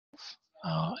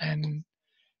and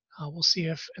we'll see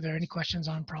if there are any questions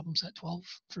on problem set 12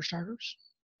 for starters.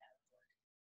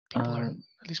 People are,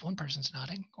 at least one person's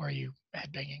nodding, or are you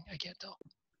headbanging? I can't tell.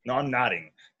 No, I'm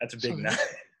nodding. That's a big nod.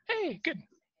 Hey, good.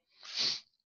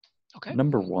 Okay.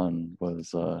 Number 1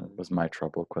 was my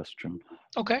trouble question.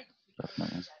 Okay.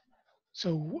 Definitely.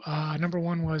 So number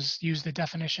 1 was use the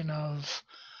definition of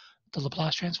the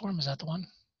Laplace transform. Is that the one?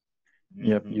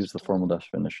 Yep, use the formal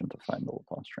definition to find the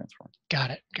Laplace transform.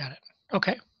 Got it.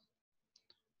 Okay.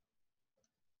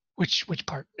 Which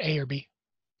part, A or B?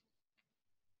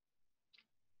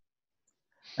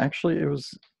 Actually, it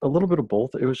was a little bit of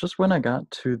both. It was just when I got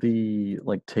to the,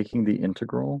 taking the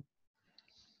integral.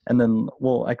 And then,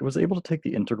 well, I was able to take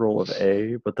the integral of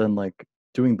A, but then,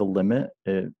 doing the limit,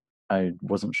 I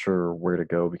wasn't sure where to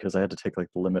go because I had to take, the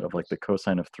limit of, the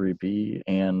cosine of 3b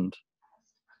and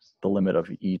the limit of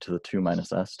e to the 2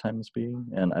 minus s times b,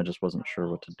 and I just wasn't sure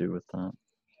what to do with that.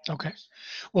 Okay.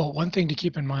 Well, one thing to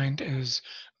keep in mind is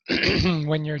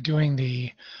when you're doing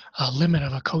the limit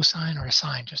of a cosine or a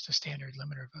sine, just a standard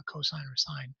limit of a cosine or a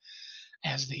sine,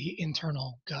 as the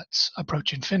internal guts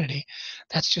approach infinity,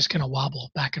 that's just going to wobble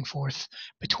back and forth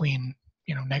between,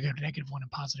 negative 1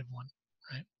 and positive 1,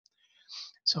 right?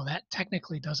 So that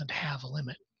technically doesn't have a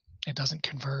limit. It doesn't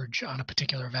converge on a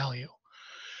particular value.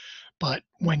 But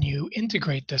when you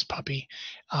integrate this puppy,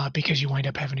 because you wind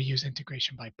up having to use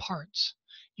integration by parts,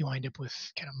 you wind up with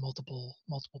kind of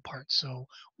multiple parts. So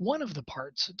one of the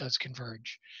parts does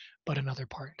converge, but another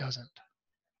part doesn't.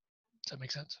 Does that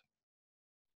make sense?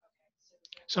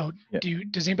 So yeah.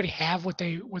 Does anybody have what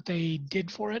they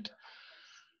did for it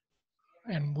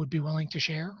and would be willing to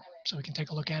share so we can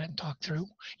take a look at it and talk through?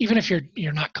 Even if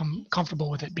you're not comfortable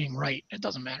with it being right, it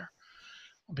doesn't matter.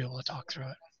 We'll be able to talk through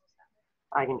it.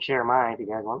 I can share mine if you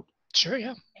guys want. Sure,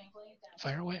 yeah.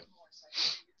 Fire away.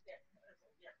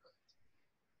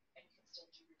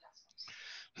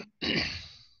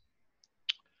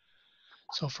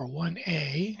 So for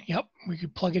 1a, yep, we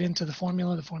could plug it into the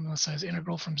formula. The formula says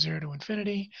integral from 0 to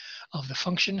infinity of the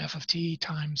function f of t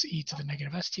times e to the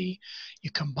negative st.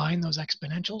 You combine those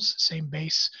exponentials, same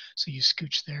base, so you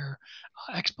scooch their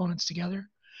exponents together,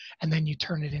 and then you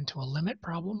turn it into a limit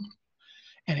problem,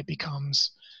 and it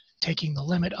becomes taking the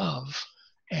limit of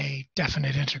a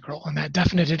definite integral. And that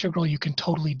definite integral you can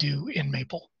totally do in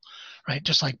Maple, right?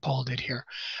 Just like Paul did here.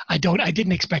 I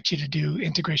didn't expect you to do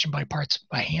integration by parts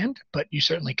by hand, but you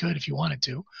certainly could if you wanted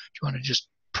to. If you want to just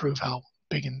prove how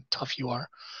big and tough you are,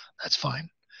 that's fine.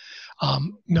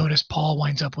 Notice Paul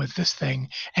winds up with this thing,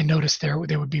 and notice there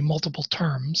would be multiple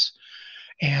terms,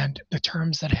 and the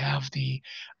terms that have the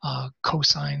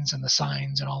cosines and the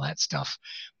sines and all that stuff,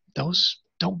 those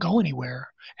don't go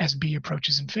anywhere as b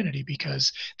approaches infinity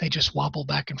because they just wobble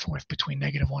back and forth between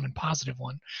 -1 and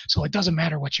 +1. So it doesn't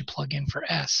matter what you plug in for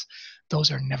s, those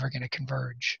are never going to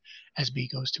converge as b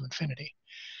goes to infinity.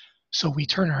 So we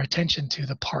turn our attention to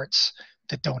the parts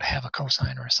that don't have a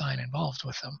cosine or a sine involved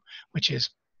with them, which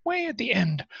is way at the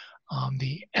end,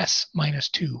 the s minus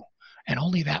 2, and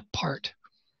only that part,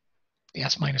 the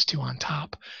s minus 2 on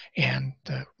top, and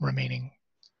the remaining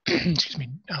excuse me,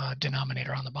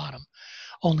 denominator on the bottom.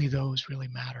 Only those really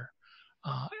matter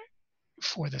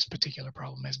for this particular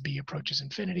problem. As b approaches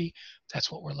infinity,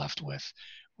 that's what we're left with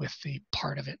the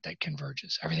part of it that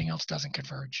converges. Everything else doesn't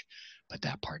converge, but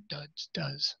that part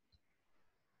does.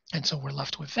 And so we're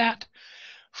left with that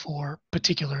for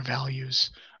particular values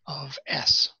of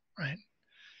s, right?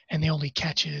 And the only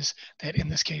catch is that in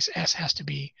this case, s has to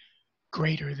be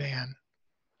greater than,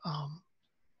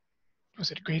 was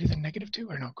it greater than -2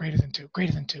 or no, greater than 2?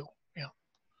 Greater than 2, yeah.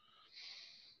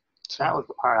 So, that was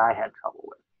the part I had trouble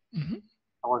with. Mm-hmm.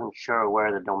 I wasn't sure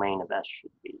where the domain of S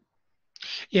should be.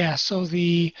 Yeah, so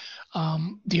the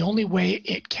only way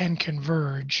it can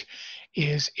converge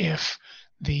is if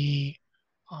the,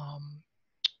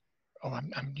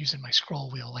 I'm using my scroll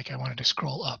wheel like I wanted to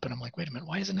scroll up, and I'm like, wait a minute,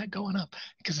 why isn't that going up?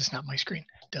 Because it's not my screen,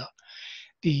 duh.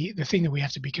 The thing that we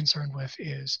have to be concerned with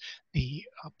is the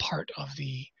part of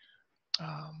the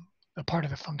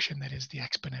function that is the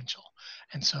exponential.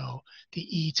 And so the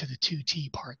e to the 2t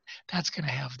part, that's going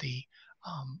to have the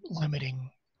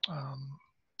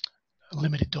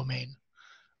limited domain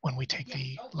when we take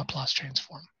the Laplace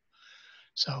transform.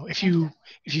 So if you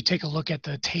take a look at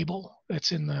the table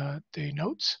that's in the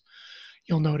notes,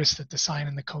 you'll notice that the sine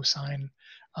and the cosine,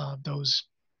 those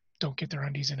don't get their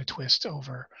undies in a twist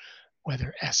over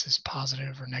whether s is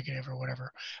positive or negative or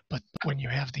whatever. But when you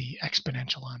have the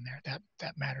exponential on there,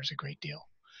 that matters a great deal.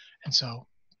 And so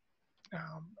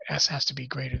s has to be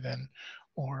greater than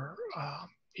or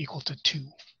equal to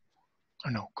 2.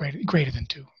 Or no, greater than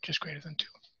 2, just greater than 2.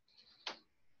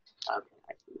 Okay,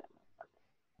 I see that now.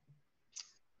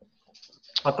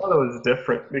 I thought it was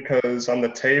different because on the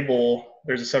table,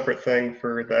 there's a separate thing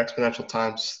for the exponential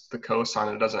times the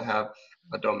cosine. It doesn't have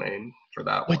a domain for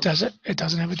that one. What does it? It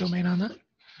doesn't have a domain on that?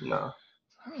 No.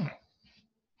 Oh,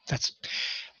 that's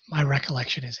my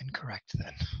recollection is incorrect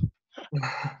then.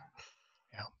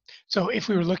 Yeah. So if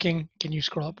we were looking, can you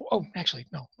scroll up? Oh, actually,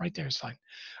 no, right there is fine.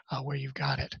 Where you've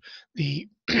got it, the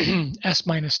s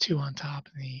minus 2 on top,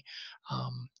 the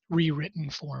rewritten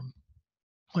form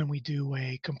when we do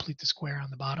a complete the square on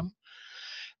the bottom.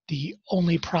 The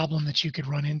only problem that you could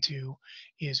run into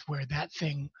is where that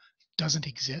thing doesn't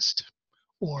exist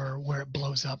or where it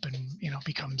blows up and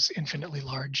becomes infinitely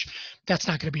large. That's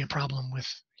not going to be a problem with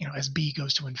as b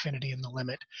goes to infinity in the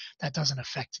limit. That doesn't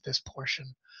affect this portion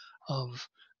of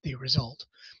the result.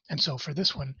 And so for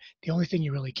this one, the only thing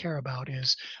you really care about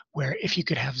is where if you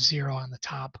could have 0 on the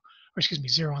top, or excuse me,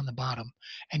 0 on the bottom,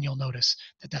 and you'll notice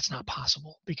that that's not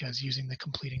possible because using the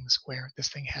completing the square, this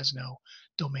thing has no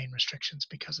domain restrictions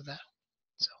because of that.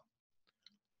 So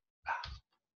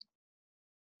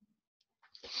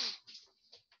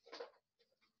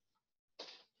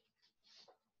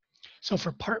so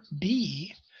for part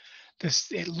B,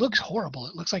 it looks horrible.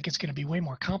 It looks like it's going to be way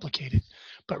more complicated,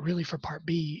 but really for part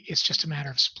B, it's just a matter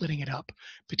of splitting it up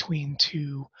between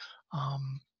two,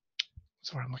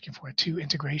 that's what I'm looking for, two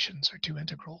integrations or two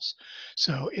integrals.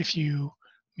 So if you,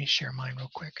 let me share mine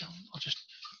real quick. I'll just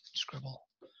scribble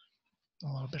a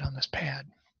little bit on this pad.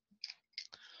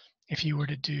 If you were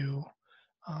to do,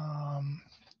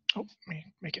 let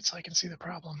me make it so I can see the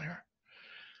problem here.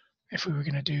 If we were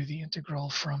going to do the integral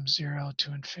from 0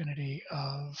 to infinity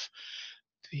of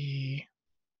the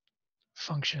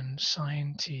function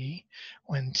sine t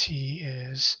when t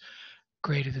is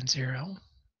greater than 0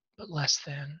 but less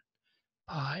than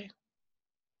pi,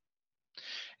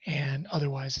 and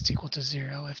otherwise it's equal to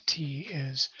 0 if t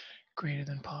is greater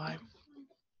than pi.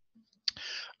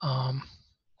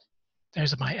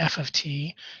 There's my f of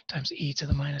t times e to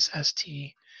the minus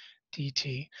st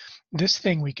dt. This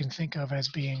thing we can think of as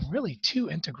being really two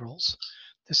integrals.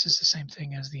 This is the same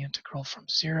thing as the integral from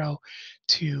 0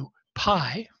 to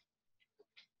pi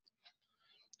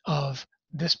of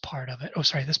this part of it. Oh,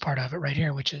 sorry, this part of it right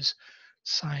here, which is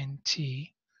sine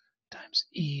t times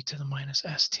e to the minus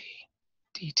st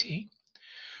dt,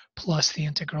 plus the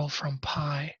integral from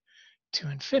pi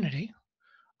to infinity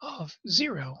of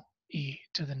 0 e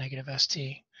to the negative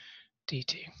st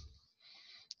dt.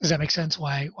 Does that make sense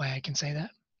why I can say that?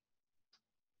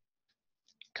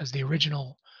 Because the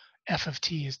original f of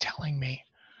t is telling me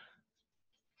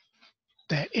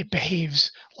that it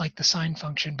behaves like the sine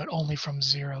function, but only from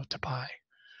 0 to pi.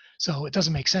 So it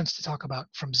doesn't make sense to talk about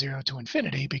from 0 to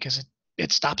infinity because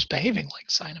it stops behaving like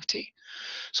sine of t.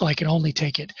 So I can only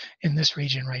take it in this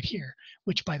region right here,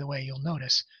 which, by the way, you'll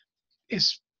notice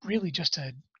is really just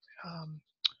a,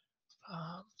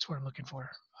 that's what I'm looking for,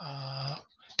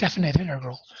 definite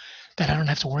integral that I don't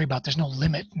have to worry about. There's no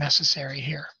limit necessary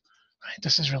here. Right?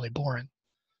 This is really boring.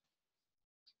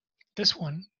 This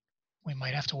one, we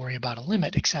might have to worry about a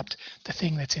limit, except the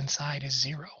thing that's inside is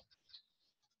 0.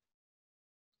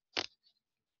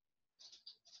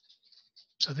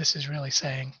 So this is really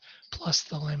saying plus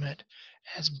the limit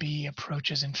as b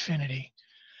approaches infinity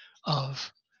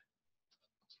of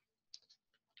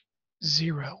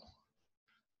 0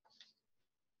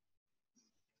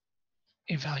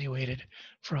 evaluated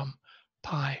from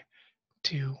pi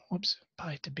to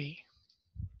b.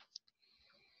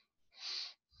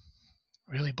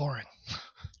 Really boring.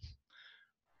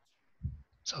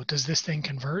 So does this thing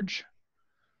converge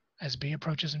as b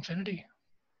approaches infinity?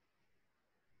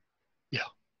 Yeah,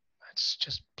 that's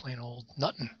just plain old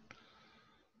nuttin'.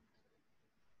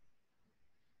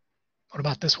 What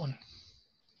about this one?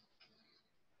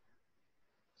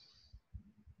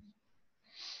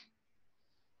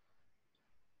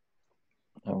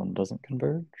 That one doesn't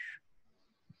converge.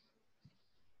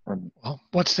 Or, well,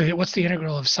 what's the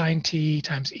integral of sine t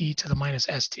times e to the minus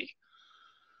st?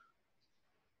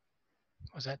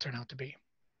 What does that turn out to be?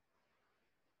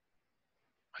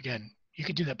 Again, you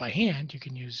could do that by hand. You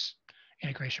can use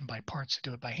integration by parts to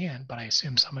do it by hand, but I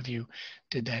assume some of you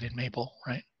did that in Maple,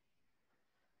 right?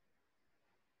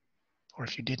 Or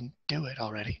if you didn't do it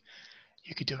already,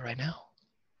 you could do it right now.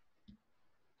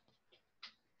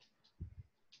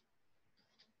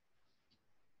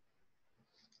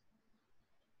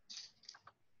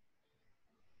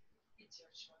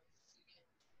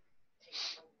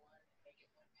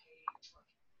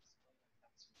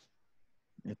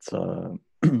 it's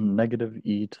negative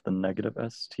e to the negative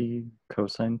st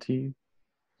cosine t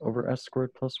over s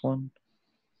squared plus 1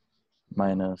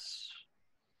 minus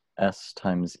s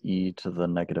times e to the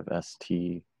negative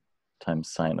st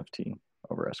times sine of t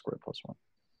over S squared plus 1.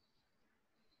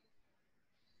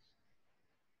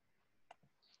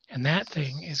 And that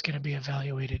thing is going to be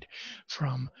evaluated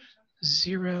from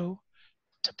 0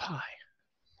 to pi.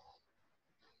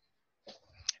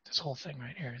 This whole thing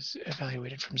right here is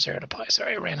evaluated from 0 to pi.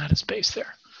 Sorry, I ran out of space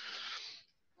there.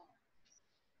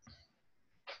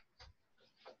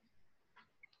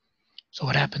 So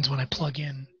what happens when I plug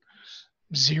in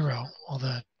 0? Well,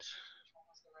 the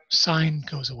sign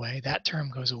goes away. That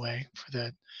term goes away for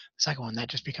the second one. That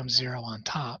just becomes 0 on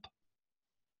top.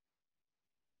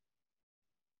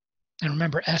 And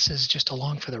remember, S is just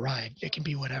along for the ride. It can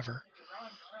be whatever.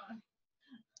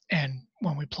 And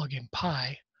when we plug in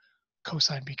pi,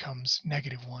 cosine becomes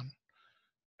 -1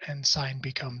 and sine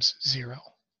becomes 0.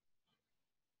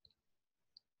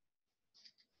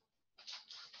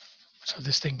 So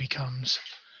this thing becomes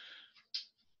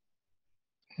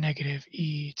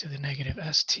 -e to the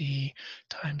 -st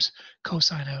times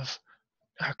cosine of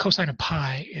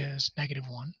pi is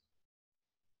 -1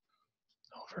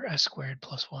 over s squared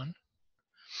plus 1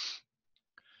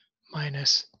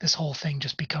 minus this whole thing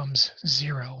just becomes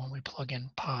 0 when we plug in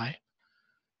pi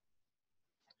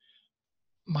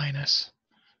minus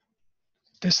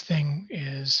this thing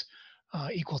is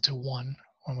equal to 1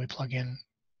 when we plug in,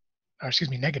 or excuse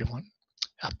me, -1,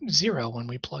 0 when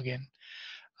we plug in,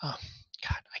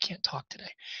 God, I can't talk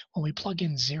today. When we plug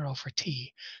in 0 for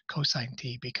t, cosine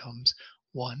t becomes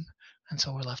 1, and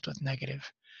so we're left with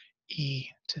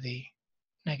 -e to the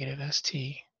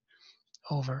 -st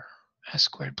over s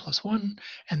squared plus 1,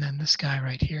 and then this guy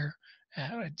right here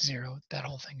at 0, that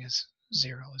whole thing is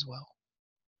 0 as well.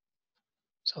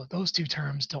 So those two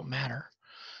terms don't matter.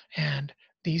 And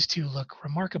these two look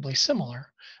remarkably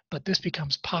similar, but this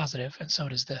becomes positive, and so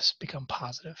does this become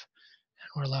positive. And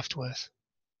we're left with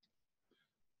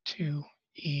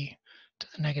 2e to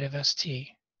the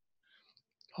 -st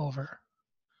over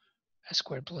s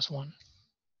squared plus 1.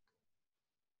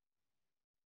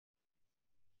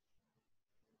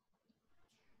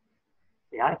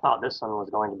 Yeah, I thought this one was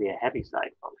going to be a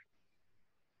heaviside function.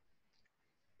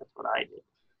 That's what I did.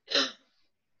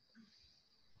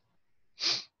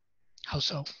 How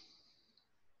so?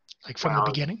 Like from the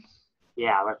beginning?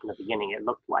 Yeah, right from the beginning, it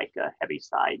looked like a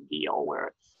heaviside deal where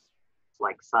it's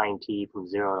like sine t from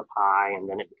 0 to pi, and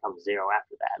then it becomes 0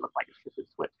 after that. It looked like a shifted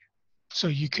switch. So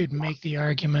you could make the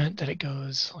argument that it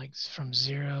goes like from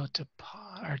 0 to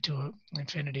pi or to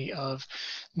infinity of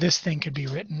this thing could be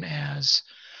written as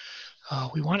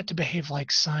we want it to behave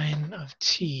like sine of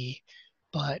t,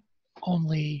 but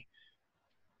only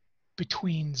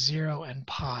between 0 and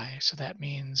pi. So that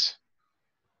means,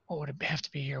 what would it have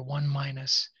to be here? 1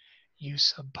 minus u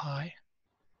sub pi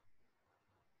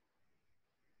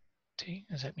t.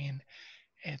 Does that mean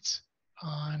it's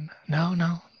on?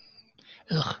 No.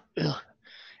 Ugh.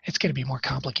 It's going to be more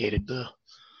complicated. Ugh.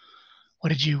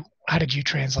 How did you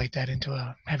translate that into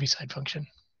a heaviside function?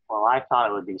 Well, I thought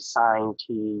it would be sine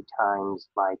t times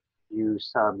like u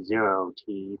sub 0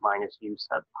 t minus u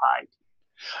sub pi t.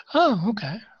 Oh,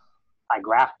 okay. I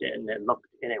graphed it and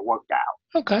it worked out.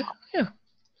 Okay, yeah.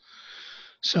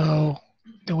 So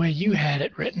the way you had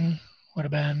it written would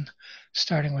have been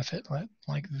starting with it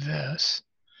like this,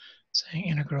 saying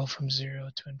integral from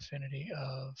 0 to infinity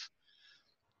of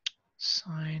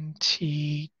sine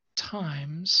t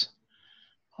times,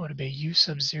 what would it be, u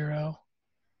sub 0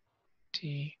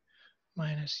 t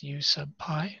minus u sub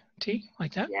pi t,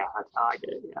 like that? Yeah, that's how I did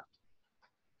it, yeah.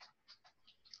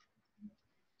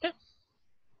 Yeah,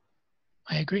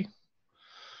 I agree.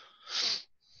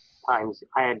 I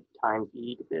had times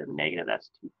e to the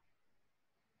 -st.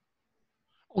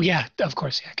 Well, yeah, of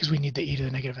course, yeah, because we need the e to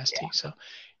the -st, yeah. So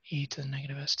e to the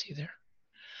 -st there.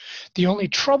 The only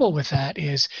trouble with that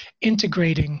is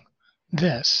integrating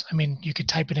this. I mean, you could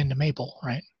type it into Maple,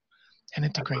 right, and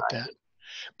integrate that.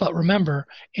 But remember,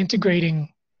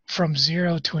 integrating from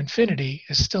 0 to infinity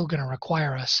is still going to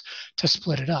require us to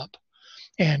split it up.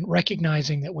 And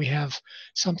recognizing that we have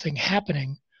something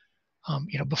happening,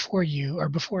 before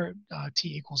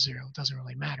t equals 0 doesn't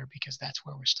really matter because that's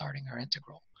where we're starting our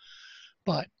integral.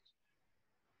 But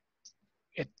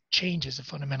it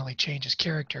fundamentally changes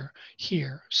character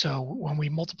here. So when we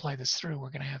multiply this through, we're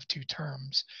going to have two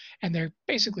terms, and they're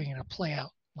basically going to play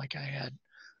out like I had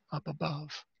up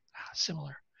above.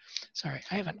 Similar. Sorry,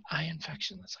 I have an eye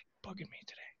infection that's like bugging me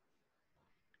today.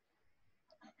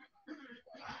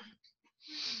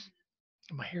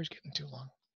 My hair's getting too long.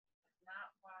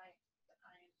 Not why the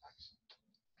eye infection.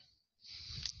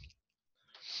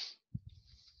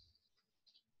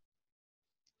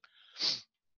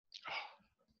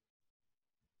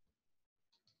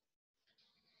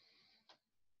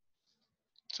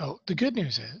 So the good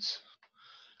news is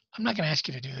I'm not going to ask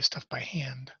you to do this stuff by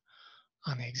hand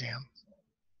on the exam,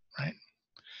 right?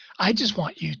 I just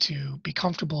want you to be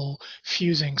comfortable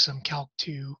fusing some Calc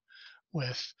 2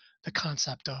 with the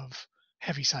concept of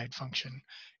Heaviside function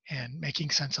and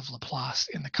making sense of Laplace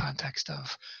in the context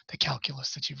of the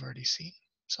calculus that you've already seen.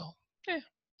 So,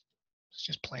 it's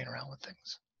just playing around with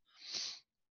things.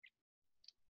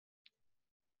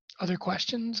 Other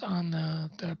questions on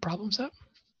the problem set?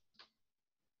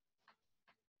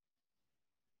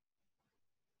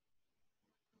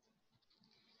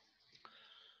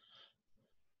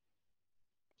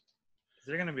 Is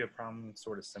there going to be a problem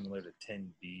sort of similar to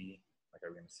 10b? Like, are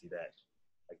we going to see that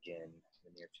again in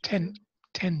the near future?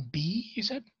 10b, you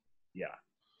said? Yeah.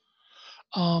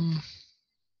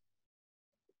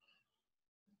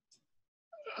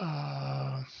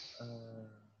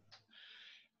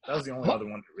 That was the only other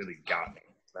one that really got me.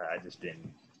 I just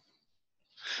didn't.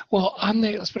 Well,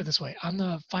 let's put it this way. On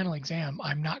the final exam,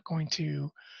 I'm not going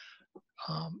to,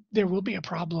 there will be a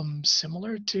problem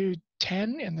similar to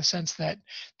 10 in the sense that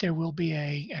there will be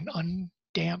an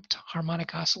undamped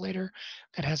harmonic oscillator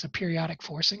that has a periodic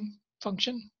forcing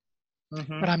function.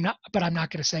 Mm-hmm. But I'm not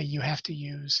going to say you have to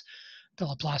use the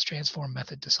Laplace transform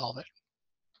method to solve it.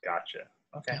 Gotcha.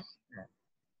 Okay. Yep.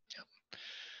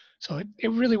 So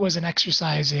it really was an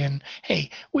exercise in, hey,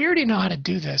 we already know how to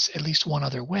do this at least one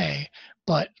other way,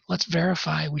 but let's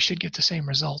verify we should get the same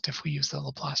result if we use the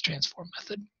Laplace transform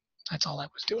method. That's all I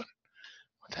was doing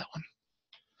with that one.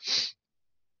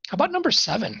 How about number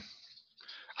 7?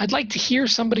 I'd like to hear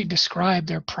somebody describe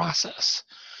their process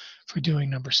for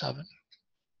doing number 7.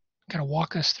 Kind of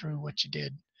walk us through what you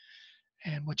did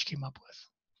and what you came up with.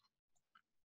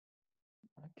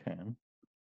 I can.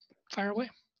 Fire away.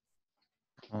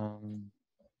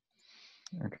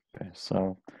 Okay,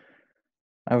 so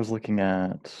I was looking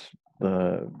at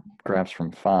the graphs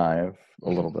from 5 a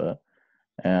little bit,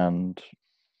 and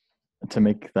to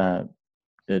make that,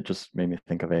 it just made me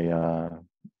think of a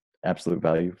absolute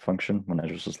value function when I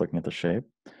was just looking at the shape.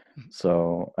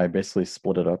 So I basically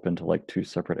split it up into like 2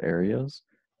 separate areas.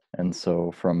 And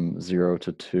so from 0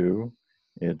 to 2,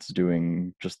 it's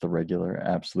doing just the regular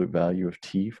absolute value of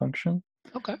t function.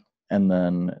 Okay. And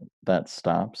then that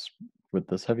stops with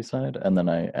this Heaviside. And then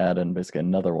I add in basically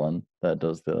another one that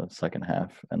does the second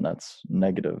half. And that's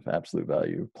negative absolute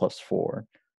value plus 4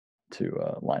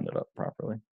 to line it up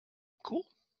properly. Cool.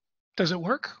 Does it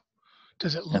work?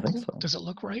 Does it look? I think so. Does it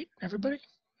look right? Everybody?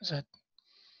 Is that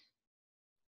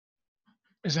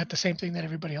the same thing that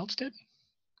everybody else did?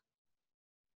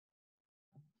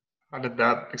 I did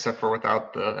that except for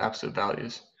without the absolute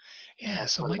values. Yeah.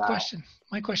 So my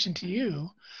question to you,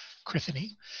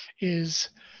 Krithany, is,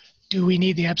 do we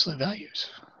need the absolute values?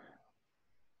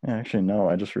 Yeah, actually, no.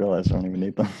 I just realized I don't even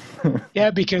need them.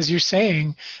 Yeah, because you're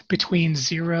saying between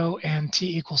 0 and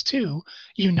t equals 2,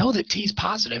 you know that t is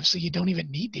positive, so you don't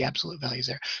even need the absolute values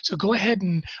there. So go ahead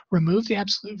and remove the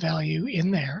absolute value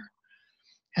in there,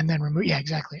 and then remove, yeah,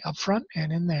 exactly, up front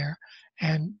and in there,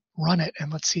 and run it,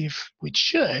 and let's see if it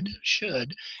should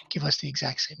give us the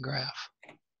exact same graph.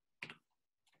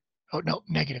 Oh, no,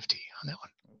 negative t on that one.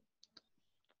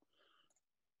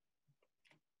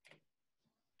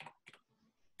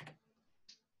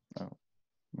 Oh,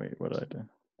 wait, what did I do?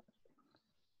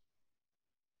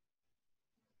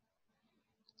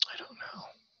 I don't know.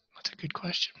 That's a good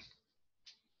question.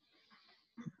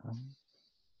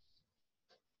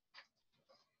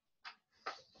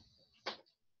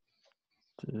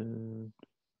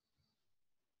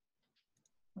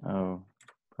 Oh,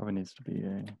 probably needs to be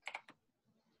a,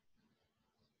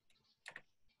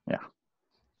 yeah.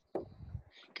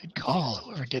 Good call,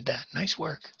 whoever did that. Nice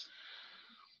work.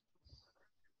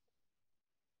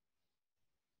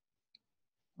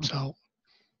 So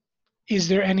is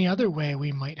there any other way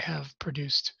we might have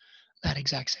produced that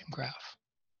exact same graph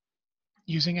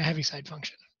using a Heaviside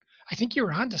function? I think you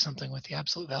were onto something with the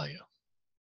absolute value.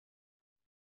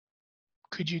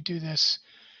 Could you do this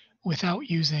without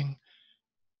using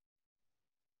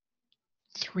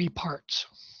 3 parts?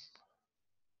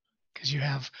 Because you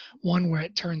have one where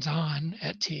it turns on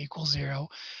at t equals 0,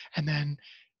 and then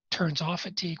turns off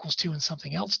at t equals 2, and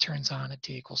something else turns on at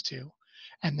t equals 2,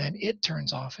 and then it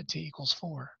turns off at t equals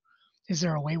 4. Is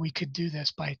there a way we could do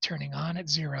this by turning on at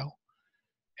 0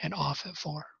 and off at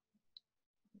 4?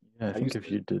 Yeah, I think if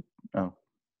you did, oh,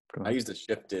 go I ahead. used a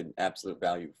shifted absolute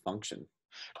value function.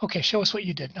 Okay, show us what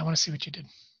you did. I want to see what you did.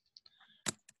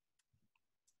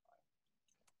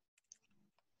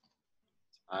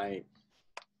 I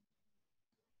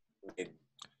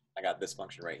got this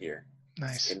function right here.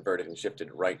 Nice. It's inverted and shifted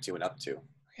right to and up to.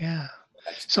 Yeah.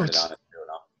 I just So turned it it's on and threw it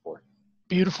off before.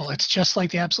 Beautiful. It's just like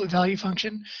the absolute value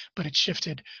function, but it's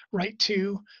shifted right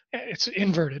to, it's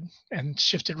inverted and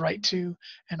shifted right to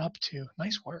and up to.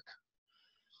 Nice work.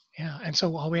 Yeah. And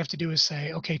so all we have to do is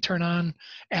say, okay, turn on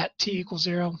at t equals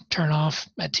 0, turn off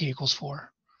at t equals 4.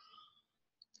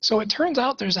 So it turns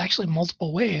out there's actually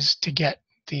multiple ways to get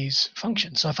these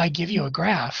functions. So if I give you a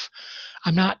graph,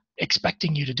 I'm not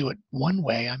expecting you to do it one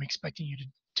way. I'm expecting you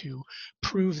to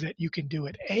prove that you can do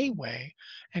it a way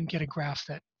and get a graph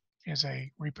that is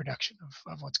a reproduction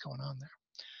of what's going on there.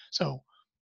 So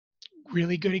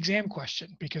really good exam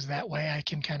question, because that way I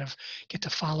can kind of get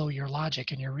to follow your logic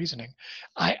and your reasoning.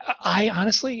 I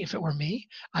honestly, if it were me,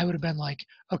 I would have been like,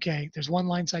 okay, there's one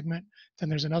line segment, then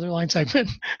there's another line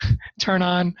segment, turn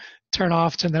on, turn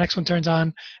off, then the next one turns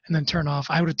on, and then turn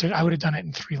off. I would have done it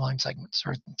in 3 line segments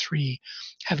or 3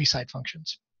 heaviside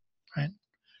functions, right?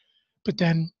 But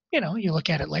then, you look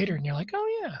at it later and you're like,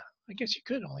 oh yeah, I guess you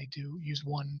could only use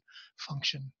one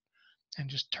function and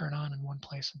just turn on in one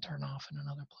place and turn off in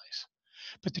another place.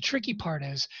 But the tricky part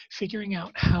is figuring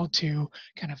out how to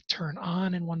kind of turn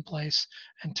on in one place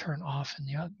and turn off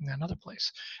in another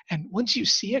place. And once you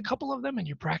see a couple of them and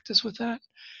you practice with that,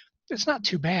 it's not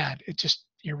too bad. It just,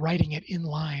 you're writing it in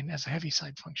line as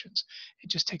heaviside functions. It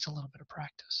just takes a little bit of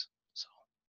practice. So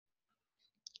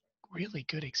really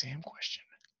good exam question.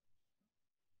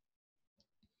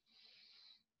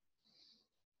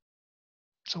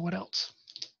 So what else?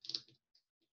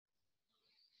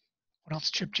 What else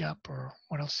tripped you up, or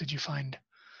what else did you find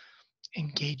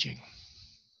engaging?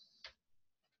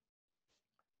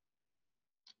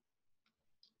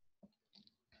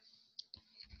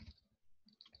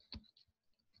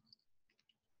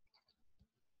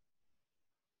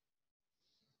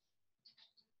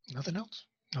 Nothing else?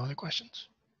 No other questions?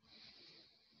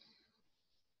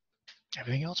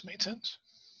 Everything else made sense?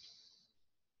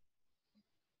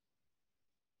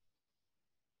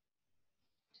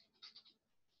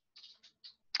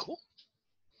 Cool.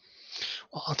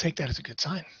 Well, I'll take that as a good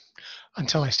sign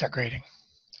until I start grading,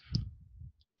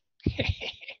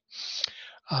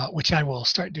 which I will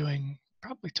start doing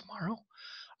probably tomorrow.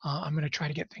 I'm going to try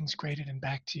to get things graded and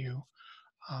back to you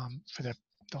for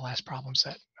the last problem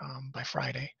set by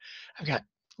Friday. I've got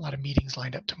a lot of meetings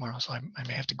lined up tomorrow, so I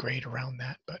may have to grade around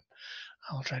that, but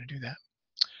I'll try to do that.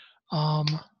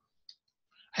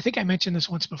 I think I mentioned this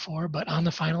once before, but on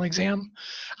the final exam,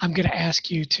 I'm going to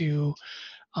ask you to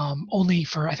only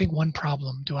for, I think, one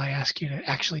problem do I ask you to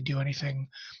actually do anything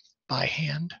by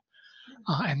hand.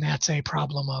 And that's a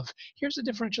problem of, here's a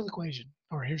differential equation,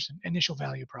 or here's an initial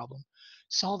value problem.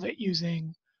 Solve it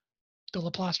using the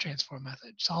Laplace transform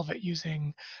method. Solve it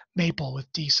using Maple with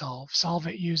dsolve. Solve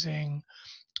it using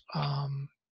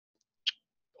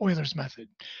Euler's method.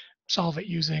 Solve it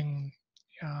using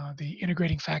the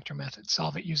integrating factor method.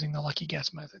 Solve it using the lucky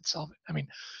guess method. Solve it, I mean,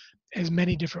 as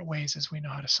many different ways as we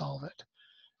know how to solve it.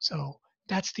 So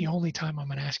that's the only time I'm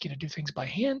going to ask you to do things by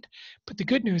hand. But the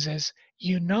good news is,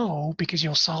 because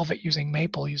you'll solve it using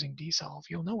Maple, using dsolve,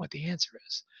 you'll know what the answer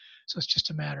is. So it's just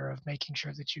a matter of making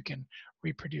sure that you can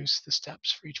reproduce the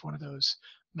steps for each one of those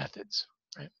methods,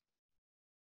 right?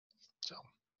 So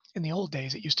in the old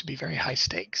days, it used to be very high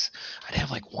stakes. I'd have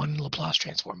like one Laplace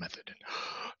transform method, and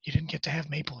you didn't get to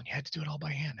have Maple, and you had to do it all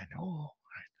by hand. And all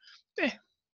right. Yeah.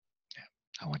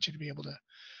 I want you to be able to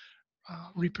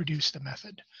reproduce the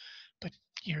method, but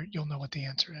you'll know what the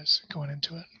answer is going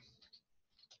into it.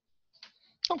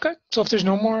 Okay, so if there's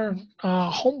no more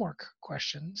homework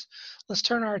questions, let's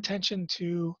turn our attention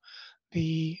to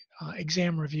the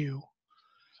exam review.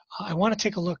 I want to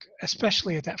take a look,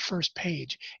 especially at that first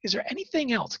page. Is there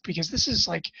anything else? Because this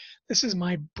is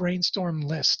my brainstorm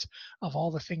list of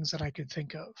all the things that I could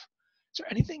think of. Is there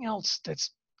anything else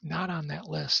that's not on that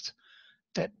list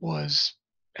that was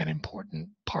an important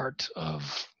part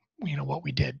of what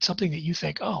we did? Something that you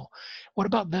think, oh, what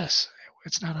about this?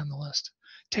 It's not on the list.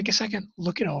 Take a second,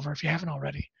 look it over if you haven't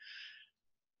already,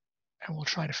 and we'll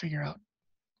try to figure out, are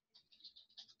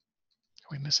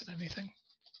we missing anything?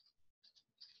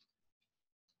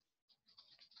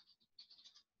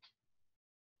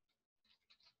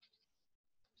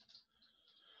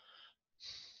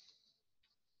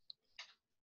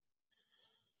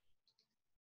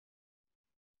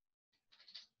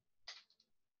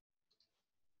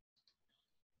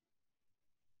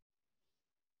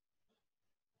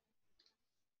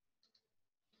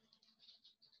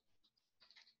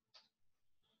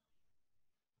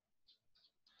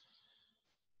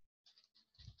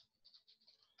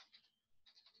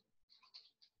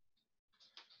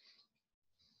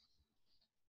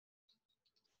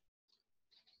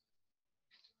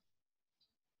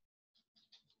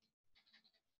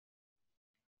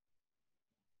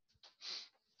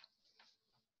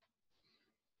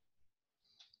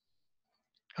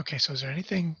 Okay, so is there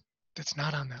anything that's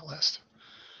not on that list?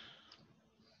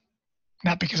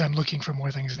 Not because I'm looking for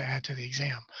more things to add to the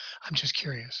exam. I'm just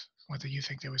curious whether you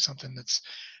think there was something that's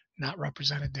not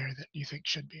represented there that you think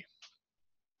should be.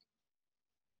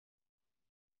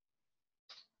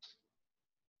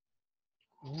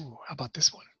 Ooh, how about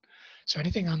this one? Is there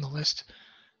anything on the list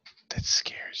that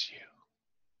scares you?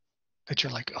 That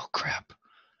you're like, oh crap,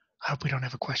 I hope we don't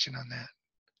have a question on that.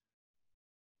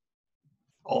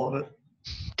 All of it.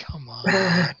 Come on,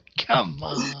 come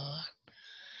on.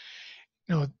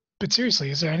 No, but seriously,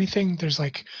 is there anything, there's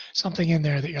like something in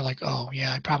there that you're like, oh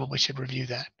yeah, I probably should review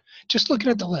that. Just looking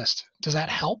at the list, does that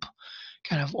help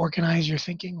kind of organize your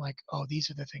thinking? Like, oh, these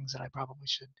are the things that I probably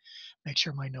should make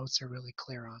sure my notes are really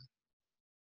clear on.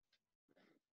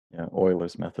 Yeah,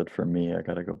 Euler's method for me, I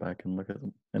got to go back and look at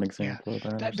an Yeah, example of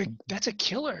that or something. that's a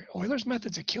killer. Euler's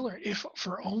method's a killer. If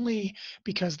for only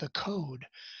because the code,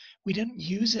 we didn't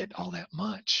use it all that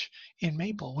much in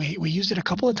Maple. We used it a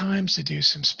couple of times to do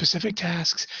some specific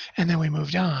tasks, and then we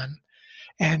moved on.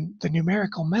 And the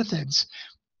numerical methods,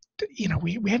 you know,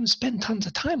 we haven't spent tons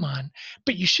of time on,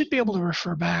 but you should be able to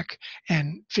refer back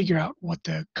and figure out what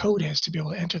the code is to be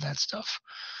able to enter that stuff.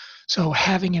 So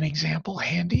having an example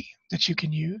handy that you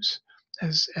can use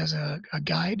as a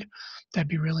guide, that'd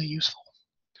be really useful.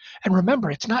 And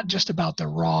remember, it's not just about the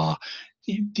raw,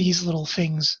 these little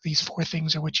things, these 4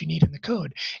 things are what you need in the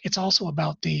code. It's also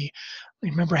about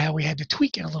remember how we had to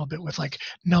tweak it a little bit with like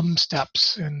num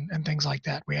steps and things like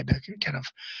that. We had to kind of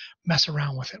mess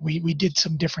around with it. We did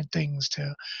some different things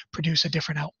to produce a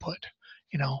different output,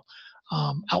 you know,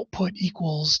 output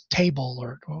equals table,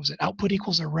 or what was it? Output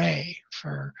equals array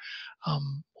for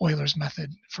Euler's method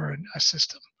for a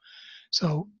system.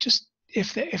 So just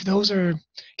if those are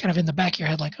kind of in the back of your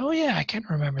head, like, oh yeah, I can't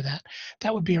remember that,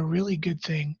 that would be a really good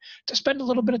thing to spend a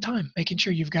little bit of time making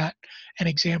sure you've got an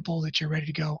example that you're ready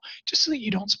to go, just so that you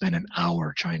don't spend an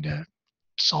hour trying to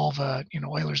solve a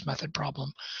Euler's method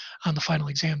problem on the final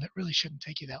exam that really shouldn't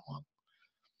take you that long.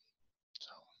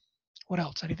 So what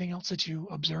else? Anything else that you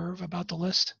observe about the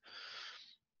list?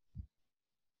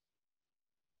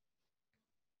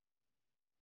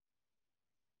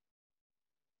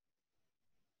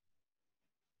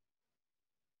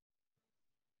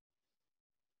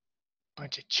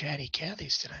 Bunch of chatty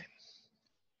Cathys tonight.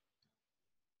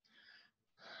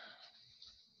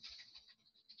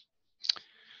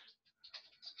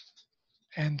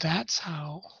 And that's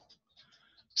how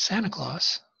Santa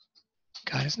Claus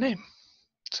got his name.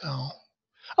 So,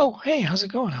 oh, hey, how's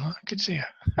it going, Emma? Good to see you.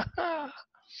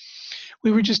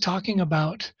 We were just talking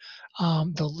about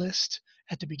the list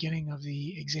at the beginning of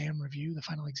the exam review, the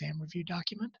final exam review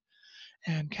document,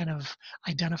 and kind of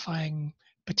identifying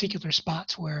particular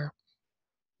spots where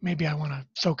maybe I want to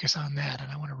focus on that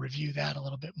and I want to review that a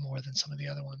little bit more than some of the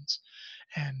other ones.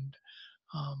 And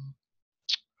um,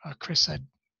 Chris said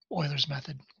Euler's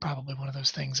method, probably one of those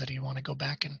things that you want to go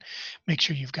back and make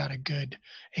sure you've got a good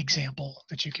example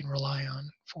that you can rely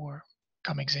on for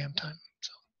come exam time.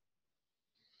 So,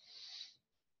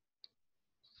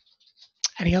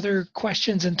 any other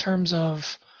questions in terms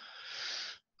of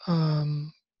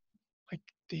like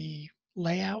the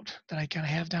layout that I kind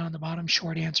of have down on the bottom,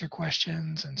 short answer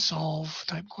questions and solve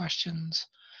type questions,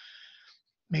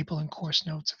 Maple and course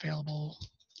notes available.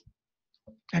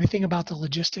 Anything about the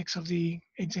logistics of the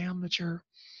exam that you're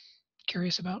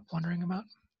curious about, wondering about?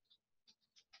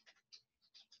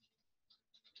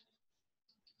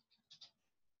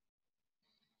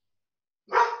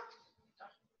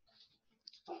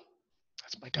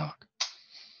 That's my dog.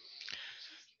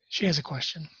 She has a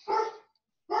question.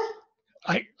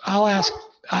 I'll ask.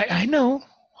 I know.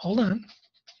 Hold on.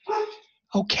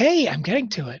 Okay, I'm getting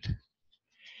to it.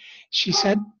 She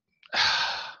said,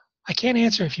 I can't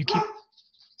answer if you keep.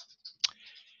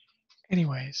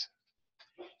 Anyways,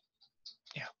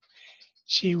 yeah.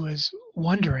 She was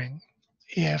wondering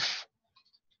if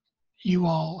you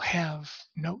all have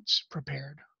notes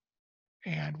prepared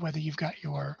and whether you've got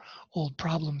your old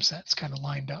problem sets kind of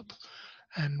lined up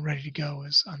and ready to go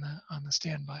is on the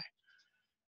standby.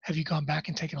 Have you gone back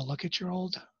and taken a look at your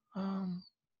old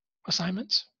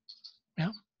assignments?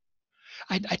 Yeah.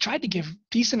 I tried to give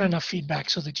decent enough feedback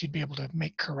so that you'd be able to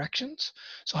make corrections.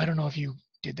 So I don't know if you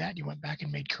did that. You went back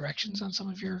and made corrections on some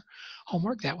of your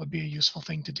homework. That would be a useful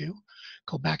thing to do.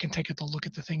 Go back and take a look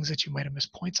at the things that you might have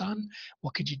missed points on.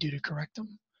 What could you do to correct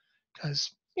them?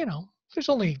 Because, there's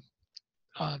only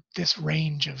this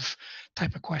range of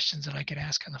type of questions that I could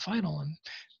ask on the final. And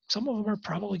some of them are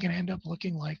probably going to end up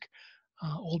looking like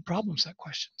old problem set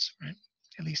questions, right?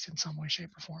 At least in some way,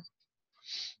 shape, or form.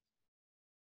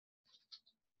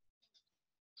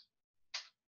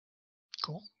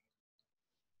 Cool.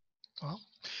 Well,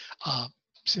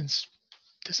 since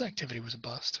this activity was a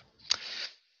bust.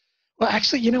 Well,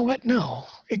 actually, you know what? No,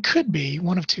 it could be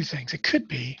one of two things. It could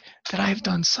be that I have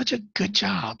done such a good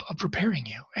job of preparing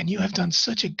you, and you have done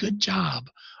such a good job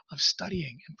of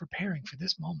studying and preparing for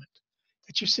this moment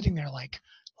that you're sitting there like,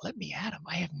 let me at him.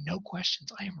 I have no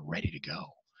questions. I am ready to go.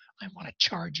 I want to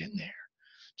charge in there.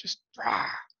 Just rah.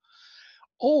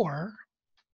 Or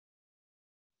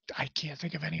I can't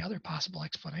think of any other possible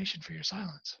explanation for your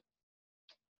silence.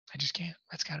 I just can't.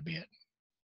 That's got to be it.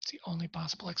 It's the only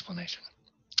possible explanation.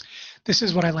 This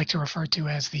is what I like to refer to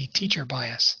as the teacher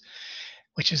bias,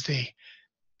 which is they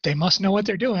must know what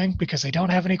they're doing because they don't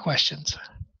have any questions,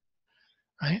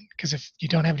 right? Because if you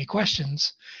don't have any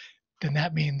questions, then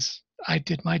that means I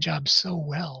did my job so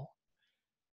well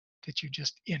that you're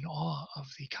just in awe of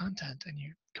the content and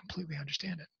you completely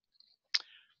understand it.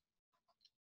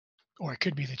 Or it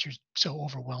could be that you're so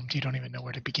overwhelmed you don't even know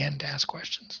where to begin to ask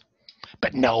questions.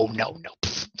 But no.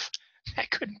 That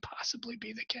couldn't possibly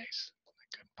be the case.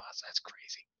 That's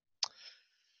crazy.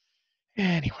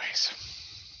 Anyways.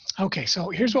 Okay, so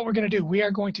here's what we're going to do. We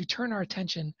are going to turn our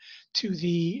attention to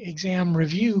the exam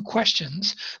review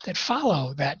questions that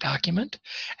follow that document.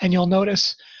 And you'll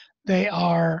notice they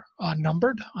are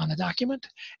numbered on the document.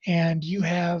 And you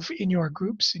have in your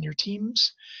groups, in your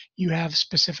teams, you have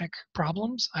specific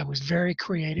problems. I was very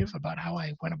creative about how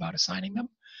I went about assigning them.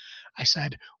 I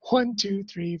said 1, 2,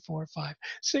 3, 4, 5,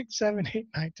 6, 7, 8,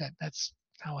 9, 10. That's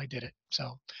how I did it.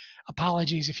 So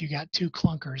apologies if you got 2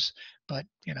 clunkers, but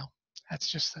you know, that's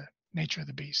just the nature of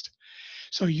the beast.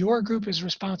 So your group is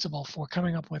responsible for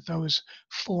coming up with those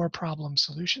 4 problem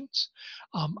solutions.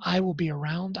 I will be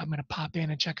around. I'm going to pop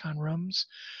in and check on rooms,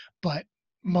 but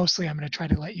mostly I'm going to try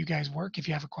to let you guys work. If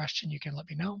you have a question, you can let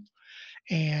me know.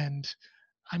 And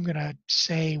I'm going to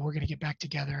say we're going to get back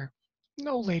together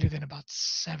no later than about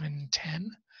 7:10.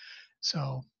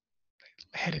 So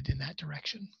headed in that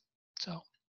direction. So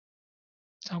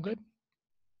sound good?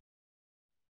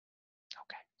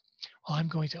 Okay. Well, I'm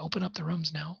going to open up the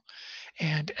rooms now.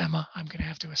 And Emma, I'm going to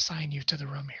have to assign you to the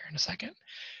room here in a second.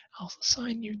 I'll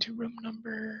assign you to room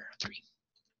number 3.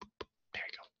 There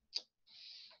you go.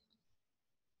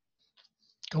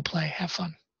 Go play. Have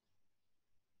fun.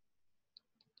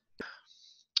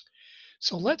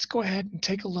 So let's go ahead and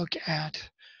take a look at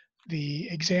the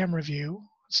exam review,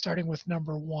 starting with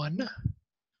number 1.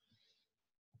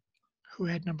 Who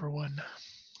had number 1?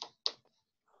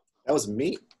 That was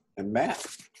me and Matt.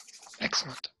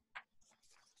 Excellent.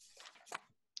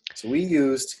 So we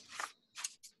used,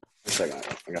 one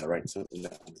second, I gotta write something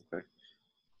down. Okay.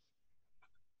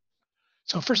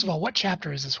 So first of all, what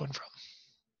chapter is this one from?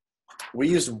 We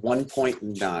used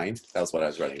 1.9. That was what I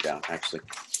was writing down, actually.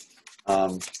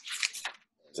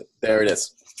 There it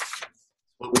is.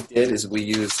 What we did is we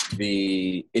used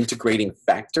the integrating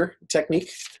factor technique,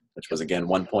 which was, again,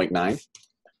 1.9.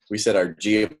 We said our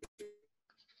GFT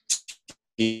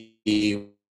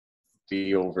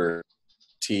over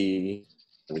T,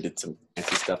 and we did some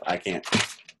fancy stuff. I did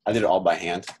it all by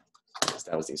hand.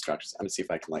 That was the instructions. I'm gonna see if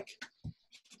I can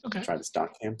try the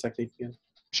stock cam technique again.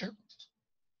 Sure.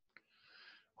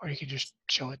 Or you could just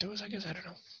show it to us, I guess. I don't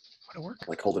know. Would it work?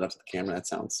 Like hold it up to the camera. That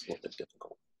sounds a little bit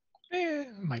difficult.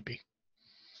 It might be.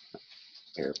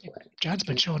 Airplane. John's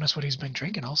been showing us what he's been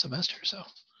drinking all semester, so.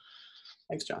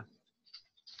 Thanks, John.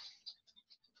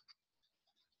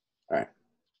 All right.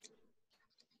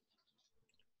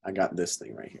 I got this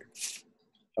thing right here.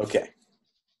 Okay.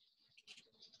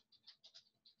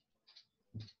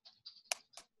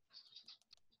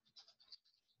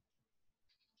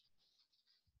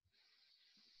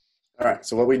 All right,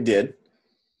 so what we did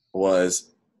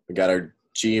was we got our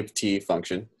g of t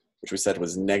function, which we said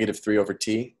was -3 over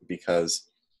t because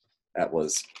that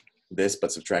was this,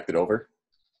 but subtracted over,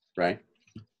 right?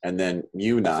 And then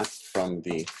mu naught from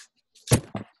the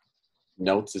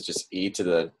notes is just e to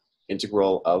the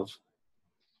integral of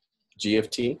g of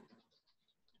t.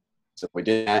 So if we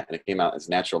did that and it came out as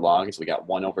natural log, so we got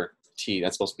 1 over t,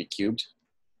 that's supposed to be cubed.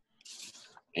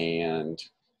 And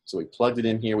so we plugged it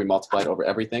in here, we multiplied over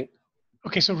everything.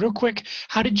 Okay, so real quick,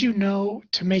 how did you know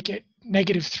to make it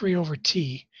 -3 over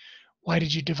t? Why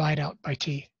did you divide out by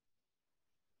t?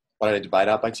 Why did I divide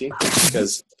out by t?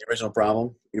 Because the original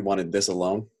problem, we wanted this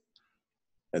alone.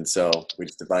 And so we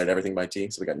just divided everything by t.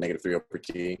 So we got -3 over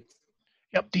t.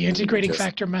 Yep, the integrating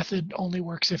factor method only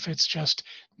works if it's just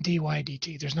dy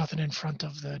dt. There's nothing in front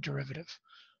of the derivative.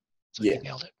 So you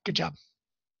nailed it. Good job.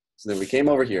 So then we came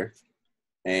over here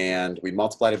and we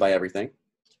multiplied it by everything.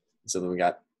 So then we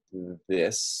got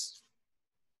this,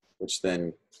 which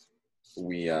then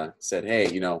we said, hey,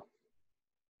 you know,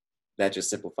 that just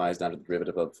simplifies down to the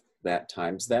derivative of that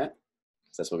times that.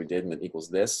 So that's what we did, and then equals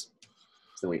this.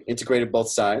 So then we integrated both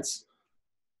sides,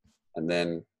 and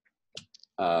then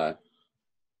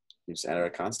you just added a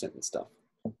constant and stuff.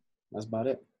 That's about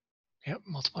it. Yep,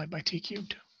 multiplied by t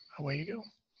cubed. Away you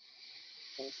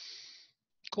go.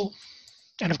 Cool.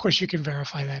 And of course, you can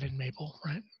verify that in Maple,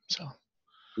 right? So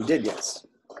We did, yes.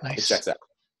 It nice. checks out.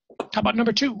 How about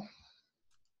number 2?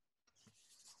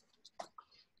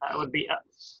 That would be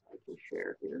us. I can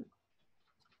share here.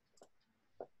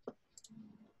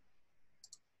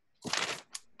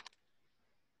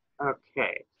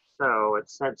 Okay, so it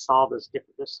said solve this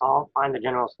find the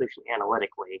general solution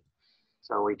analytically.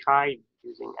 So we tried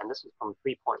using, and this is from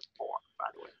 3.4, by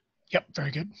the way. Yep,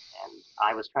 very good. And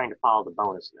I was trying to follow the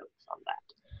bonus notes on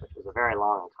that, which was a very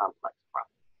long and complex problem.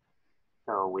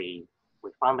 So we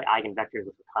found the eigenvectors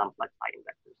with the complex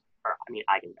eigenvectors, or I mean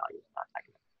eigenvalues, not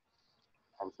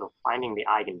eigenvectors. And so finding the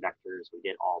eigenvectors, we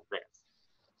did all this.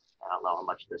 I don't know how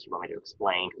much of this you want me to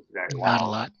explain, because it's very long. Not a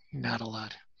lot. Not a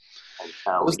lot. And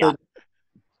so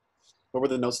What were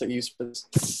the notes that you used for this?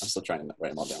 I'm still trying to write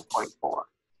them all down. 0.4.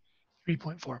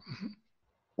 3.4. Mm-hmm.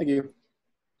 Thank you.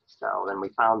 So then we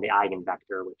found the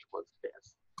eigenvector, which was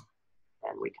this.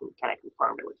 And we can kind of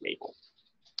confirmed it with Maple.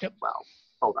 Yep. Well,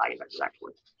 both eigenvectors,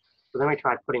 actually. So then we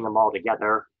tried putting them all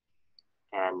together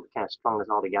and kind of strung this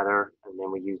all together. And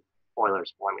then we used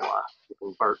Euler's formula to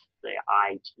convert the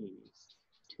ITs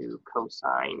to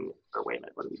cosine, or wait a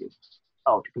minute, what do we do?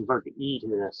 Oh, to convert the e to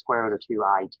the square root of 2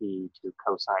 IT to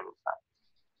cosine and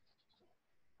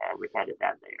sine. And we added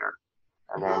that there.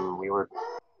 And then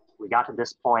we got to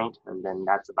this point, and then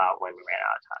that's about when we ran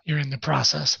out of time. You're in the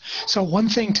process. So one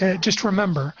thing to just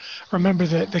remember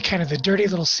the kind of the dirty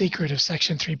little secret of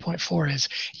section 3.4 is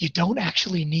you don't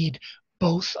actually need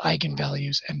both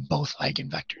eigenvalues and both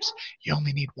eigenvectors. You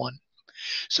only need one.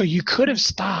 So you could have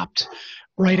stopped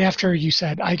right after you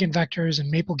said eigenvectors and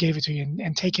Maple gave it to you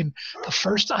and taken the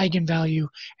first eigenvalue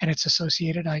and its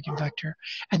associated eigenvector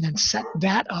and then set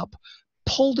that up,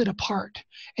 pulled it apart,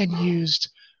 and used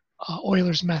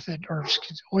Euler's method or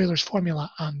Euler's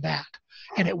formula on that.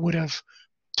 And it would have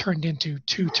turned into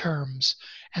 2 terms,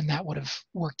 and that would have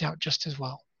worked out just as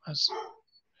well as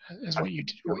what you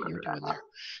were doing there.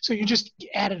 So you just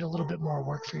added a little bit more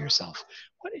work for yourself.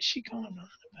 What is she going on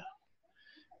about?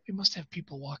 We must have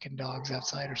people walking dogs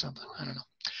outside or something. I don't know.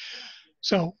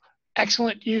 So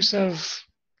excellent use of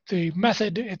the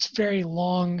method. It's very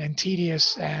long and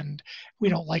tedious, and we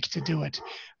don't like to do it.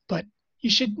 But you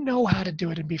should know how to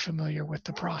do it and be familiar with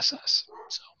the process.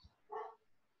 So,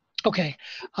 okay.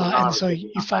 And so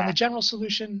you found the general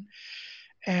solution.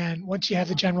 And once you have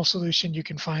the general solution, you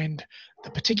can find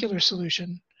the particular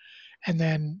solution. And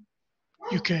then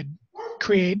you could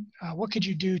create, what could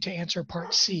you do to answer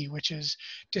part C, which is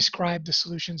describe the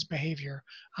solution's behavior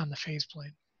on the phase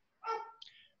plane?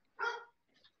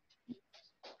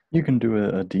 You can do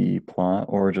a DE plot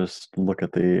or just look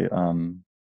at the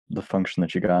function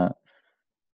that you got.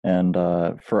 And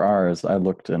for ours, I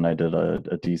looked and I did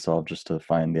a D-solve just to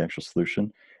find the actual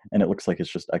solution. And it looks like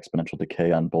it's just exponential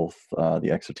decay on both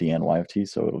the x of t and y of t.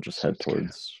 So it'll just head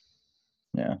towards,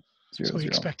 0, So we 0.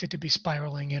 expect it to be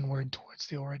spiraling inward towards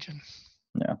the origin.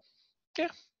 Yeah. Yeah,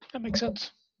 that makes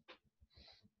sense.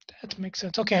 That makes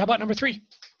sense. Okay, how about number 3?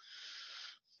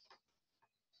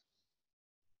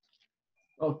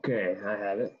 Okay, I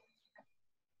have it.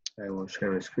 I will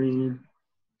share my screen.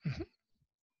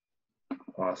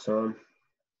 Awesome.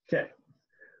 Okay.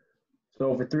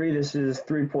 So for 3, this is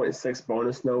 3.6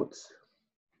 bonus notes.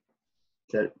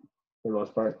 Okay, for the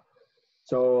most part.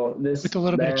 So this with a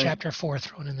little bit of chapter 4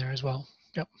 thrown in there as well.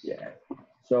 Yep. Yeah.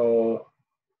 So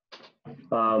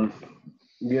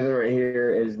given right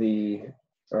here is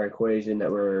our equation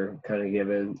that we're kind of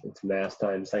given. It's mass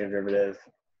times second derivative.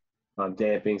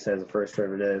 Damping times the first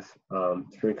derivative,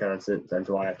 spring constant times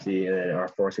y of t, and then our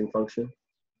forcing function.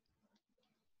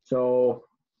 So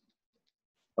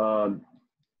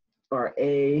our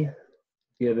A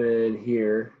given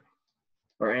here,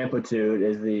 our amplitude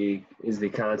is the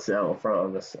constant out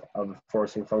front of the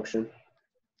forcing function.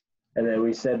 And then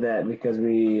we said that because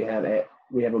we have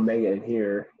omega in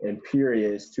here, and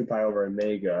period is 2 pi over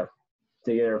omega.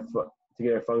 To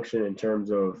get our function in terms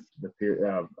of the period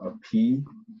of p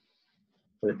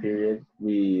for the period,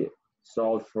 we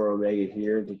solved for omega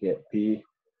here to get p,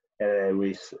 and then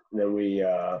we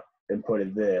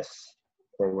inputted this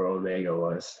for where omega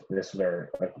was. This is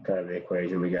our kind of the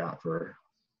equation we got for.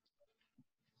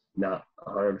 Not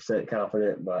 100%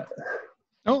 confident, but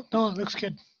no, it looks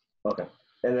good. Okay.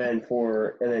 And then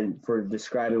for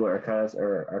describing what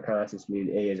our constants mean,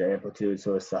 A is our amplitude,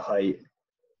 so it's the height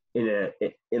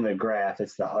in the graph,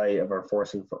 it's the height of our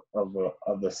forcing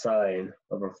of the sine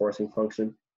of our forcing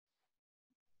function,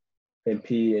 and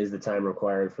p is the time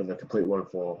required for the complete one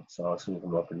full. So it's going to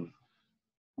come up and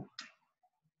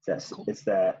it's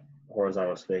that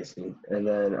horizontal spacing. And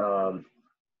then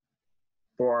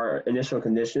for our initial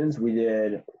conditions, we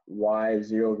did y of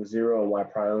 0 to 0 and y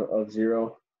prime of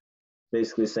 0,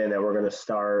 basically saying that we're going to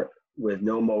start with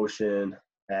no motion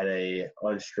at a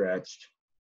unstretched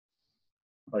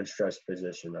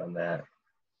position on that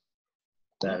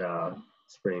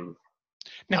spring.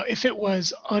 Now, if it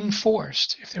was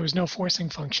unforced, if there was no forcing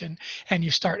function, and you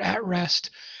start at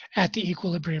rest at the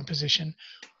equilibrium position,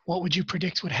 what would you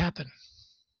predict would happen?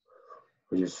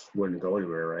 We just wouldn't go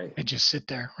anywhere, right? It'd just sit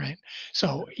there, right?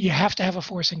 So you have to have a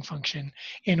forcing function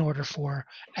in order for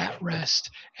at rest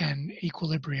and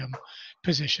equilibrium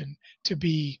position to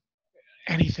be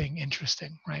anything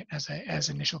interesting, right? As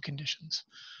initial conditions.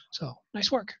 So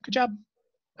nice work, good job.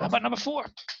 How about number 4?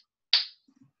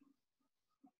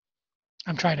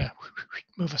 I'm trying to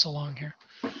move us along here.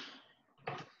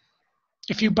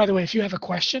 By the way, if you have a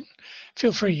question,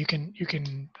 feel free. You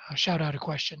can shout out a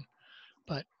question,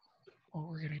 but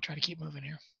we're going to try to keep moving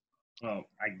here. Well,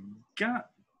 I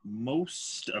got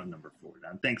most of number 4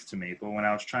 down, thanks to Maple. When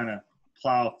I was trying to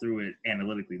plow through it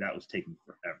analytically, that was taking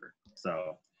forever.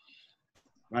 So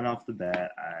right off the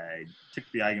bat, I took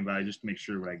the eigenvalue just to make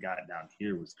sure what I got down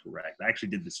here was correct. I actually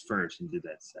did this first and did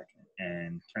that second,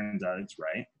 and turns out it's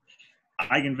right.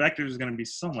 Eigenvectors is going to be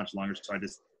so much longer, so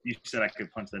you said I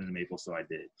could punch that in Maple, so I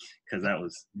did, because that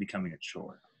was becoming a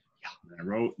chore. Yeah. And I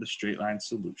wrote the straight line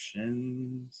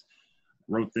solutions,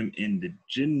 wrote them in the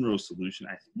general solution.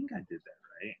 I think I did that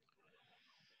right.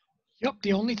 Yep,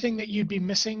 the only thing that you'd be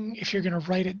missing if you're going to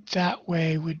write it that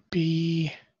way would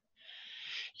be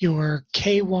your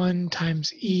K1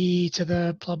 times E to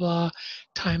the blah blah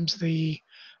times the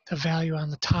value on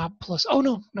the top plus, oh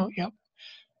no, yep.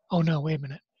 Oh no, wait a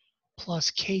minute.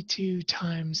 Plus K2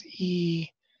 times E.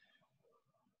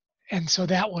 And so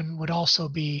that one would also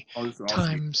be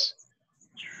times.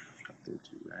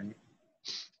 Right?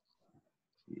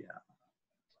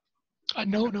 Yeah.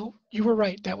 No, you were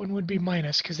right. That one would be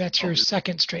minus because that's your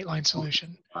second straight line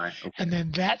solution. Okay. And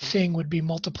then that thing would be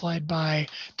multiplied by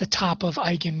the top of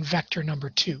eigenvector number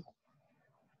 2.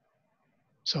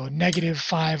 So negative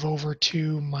 5 over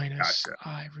 2 minus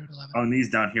I root 11. Oh, and these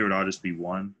down here would all just be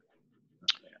 1?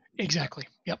 Okay. Exactly.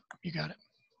 Yep, you got it.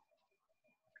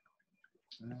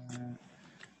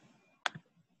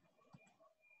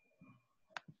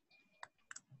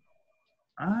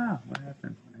 What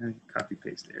happened? Copy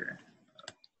paste error.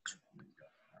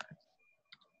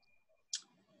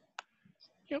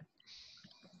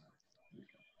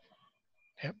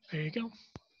 Yep, there you go.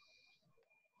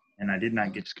 And I did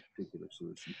not get a particular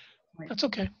solution. That's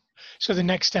okay. So the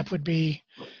next step would be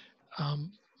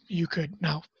you could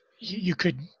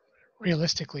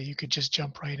realistically, you could just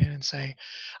jump right in and say,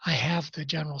 I have the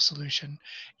general solution.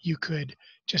 You could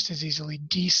just as easily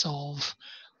desolve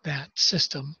that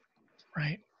system,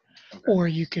 right? Okay. Or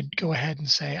you could go ahead and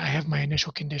say, I have my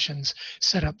initial conditions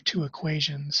set up 2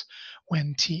 equations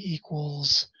when t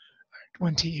equals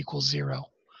 0.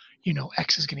 You know,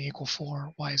 x is going to equal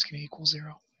 4, y is going to equal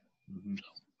 0. Mm-hmm.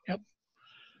 Yep.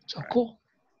 So right. Cool.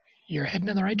 You're heading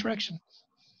in the right direction.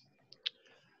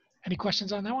 Any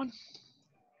questions on that one?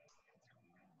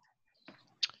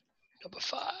 Number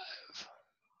 5.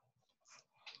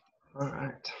 All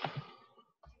right.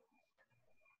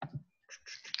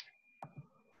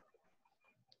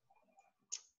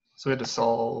 So we had to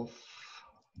solve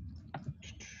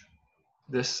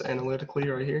this analytically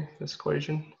right here, this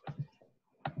equation.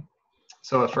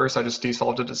 So at first I just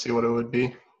desolved it to see what it would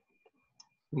be.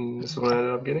 And this is what I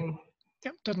ended up getting.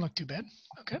 Yep, doesn't look too bad.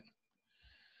 Okay.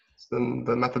 So then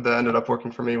the method that ended up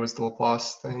working for me was the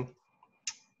Laplace thing.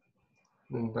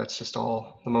 And that's just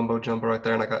all the mumbo jumbo right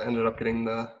there, and I ended up getting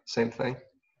the same thing.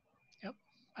 Yep,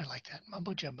 I like that,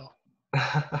 mumbo jumbo.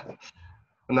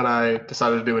 And then I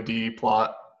decided to do a D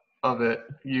plot of it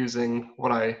using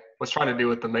what I was trying to do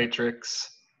with the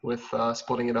matrix with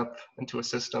splitting it up into a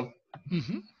system.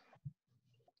 Mm-hmm.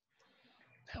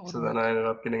 So then I ended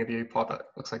up getting a D plot that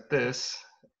looks like this.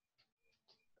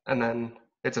 And then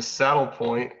it's a saddle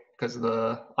point because of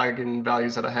the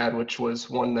eigenvalues that I had, which was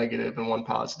 1 negative and 1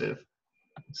 positive.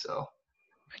 So.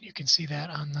 And you can see that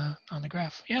on the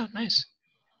graph. Yeah, nice.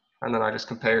 And then I just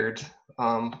compared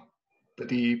the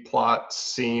D plot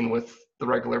seen with the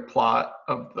regular plot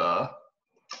of the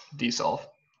desolve,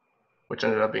 which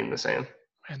ended up being the same.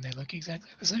 And they look exactly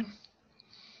the same.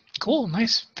 Cool,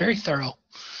 nice, very thorough.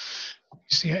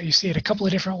 You see it a couple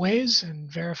of different ways and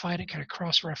verified it, kind of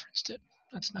cross-referenced it.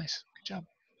 That's nice. Good job.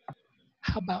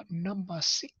 How about number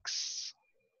 6?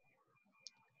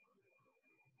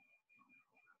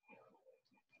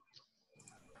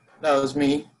 That was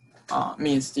me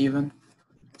and Steven.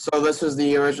 So this was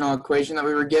the original equation that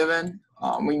we were given.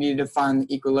 We needed to find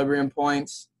the equilibrium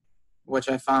points, which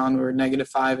I found were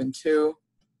 -5 and 2.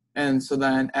 And so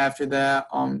then after that,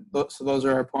 so those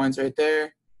are our points right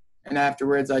there. And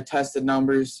afterwards, I tested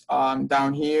numbers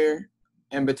down here,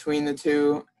 in between the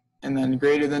two, and then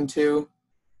greater than 2.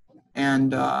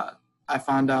 And I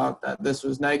found out that this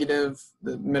was negative,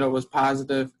 the middle was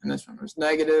positive, and this one was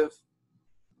negative,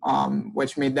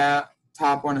 which made that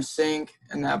top one a sink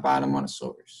and that bottom one a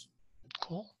source.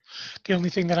 Cool. The only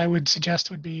thing that I would suggest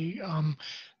would be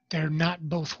they're not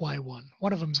both Y1.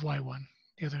 One of them's Y1,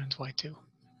 the other one's Y2.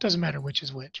 Doesn't matter which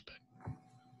is which, but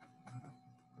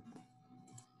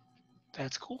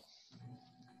that's cool.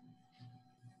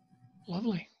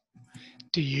 Lovely.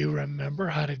 Do you remember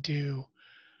how to do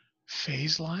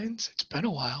phase lines? It's been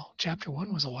a while. Chapter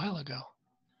 1 was a while ago.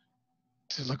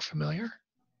 Does it look familiar?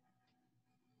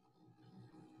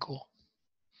 Cool.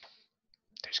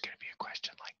 There's going to be a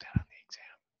question like that on the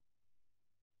exam.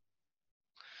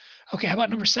 Okay, how about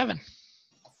number 7?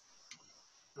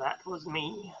 That was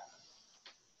me.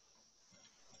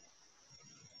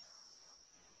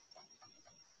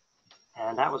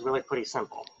 And that was really pretty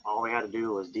simple. All we had to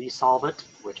do was desolve it,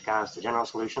 which got us the general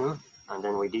solution, and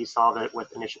then we desolved it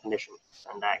with initial condition,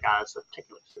 and that got us the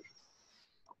particular solution.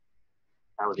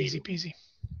 That was Easy peasy.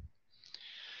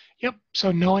 Yep,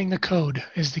 so knowing the code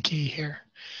is the key here.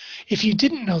 If you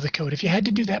didn't know the code, if you had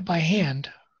to do that by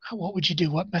hand, what would you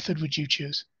do? What method would you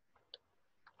choose?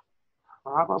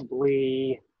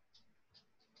 Probably,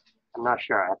 I'm not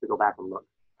sure. I have to go back and look.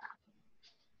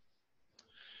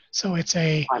 So it's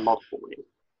a By multiple ways.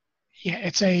 Yeah,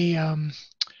 it's a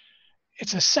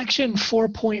section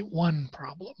 4.1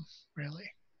 problem,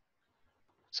 really.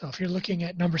 So if you're looking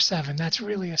at number 7, that's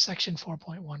really a section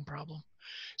 4.1 problem.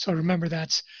 So remember,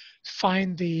 that's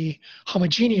find the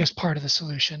homogeneous part of the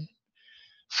solution,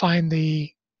 find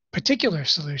the particular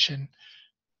solution,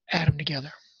 add them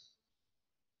together.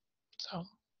 So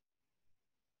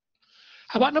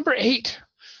how about number 8?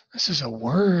 This is a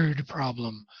word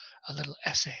problem, a little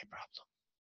essay problem.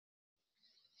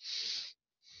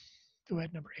 Go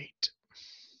ahead, number 8.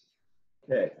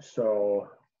 Okay, so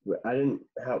we didn't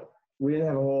have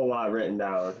a whole lot written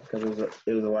down because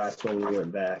it was the last one we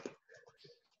went back.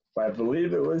 But I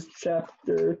believe it was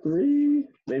chapter 3,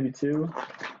 maybe 2.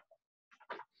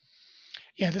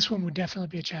 Yeah, this one would definitely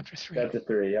be a chapter 3. Chapter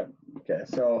 3, yep. Okay,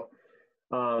 so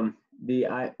the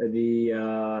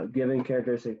given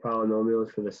characteristic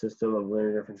polynomials for the system of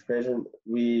linear difference equation, if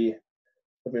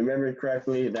we remember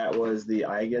correctly, that was the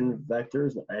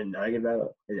eigenvectors and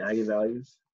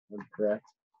eigenvalues. I'm correct.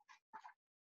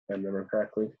 If I remember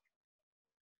correctly.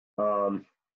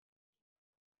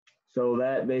 So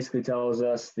that basically tells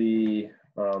us the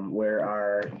where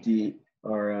our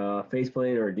phase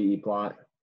plane or DE plot,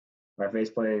 our phase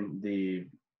plane, the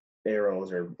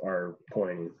arrows are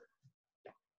pointing.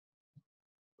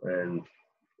 And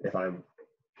if I'm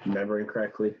remembering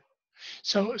correctly.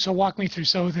 So walk me through.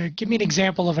 So give me an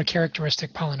example of a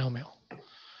characteristic polynomial.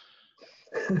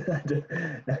 That's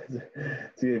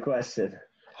a good question.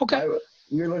 Okay.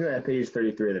 You're looking at page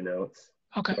 33 of the notes.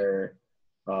 Okay. Where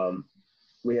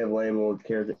we have labeled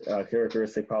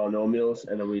characteristic polynomials,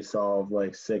 and then we solve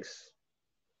like 6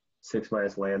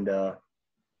 minus lambda,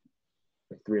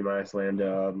 3 minus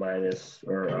lambda minus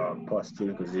or plus 2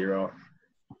 equals 0.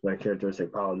 That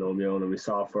characteristic polynomial, and then we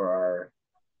solve for our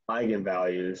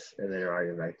eigenvalues and then our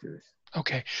eigenvectors.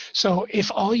 Okay, so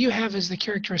if all you have is the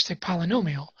characteristic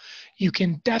polynomial, you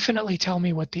can definitely tell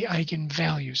me what the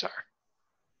eigenvalues are.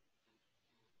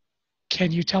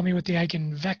 Can you tell me what the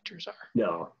eigenvectors are?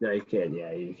 No, you can't.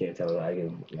 Yeah, you can't tell the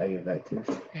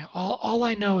eigenvectors. Yeah, all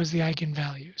I know is the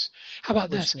eigenvalues. How about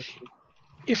this?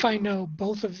 If I know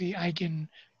both of the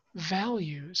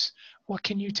eigenvalues, what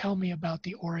can you tell me about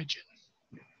the origin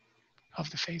of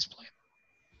the phase plane?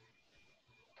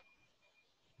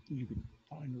 You can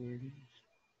find where it is.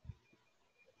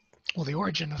 Well, the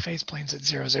origin of the phase plane is at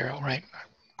 0, 0, right?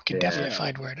 We can definitely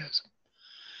find where it is.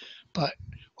 But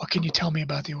what can you tell me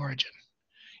about the origin?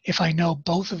 If I know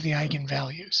both of the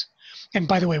eigenvalues. And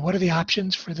by the way, what are the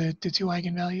options for the 2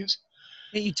 eigenvalues?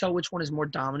 Can you tell which one is more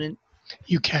dominant?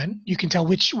 You can. You can tell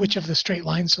which of the straight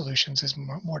line solutions is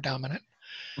more dominant.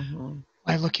 Mm-hmm.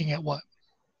 By looking at what?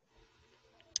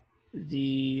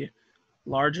 The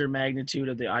larger magnitude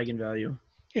of the eigenvalue.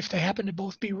 If they happen to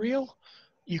both be real,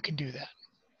 you can do that.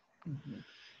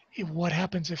 Mm-hmm. What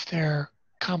happens if they're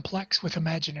complex with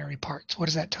imaginary parts? What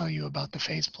does that tell you about the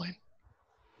phase plane?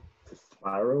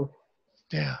 Spiral.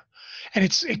 Yeah. And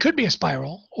it could be a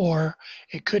spiral, or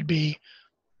it could be,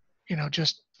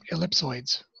 just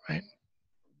ellipsoids, right?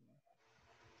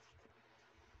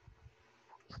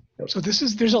 Yep. So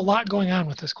there's a lot going on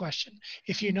with this question.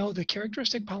 If you know the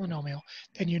characteristic polynomial,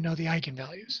 then you know the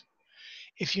eigenvalues.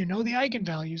 If you know the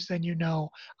eigenvalues, then you know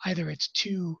either it's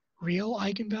 2 real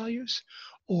eigenvalues,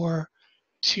 or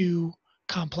 2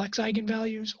 complex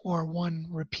eigenvalues, or 1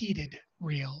 repeated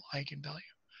real eigenvalue.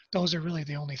 Those are really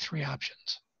the only 3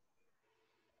 options.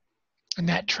 And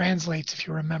that translates, if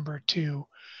you remember, to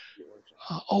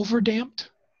overdamped,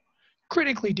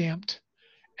 critically damped,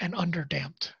 and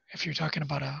underdamped, if you're talking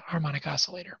about a harmonic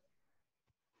oscillator.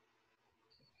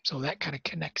 So that kind of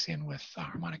connects in with the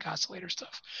harmonic oscillator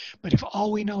stuff. But if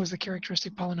all we know is the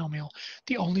characteristic polynomial,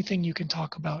 the only thing you can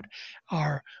talk about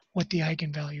are what the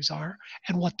eigenvalues are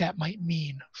and what that might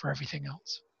mean for everything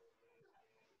else.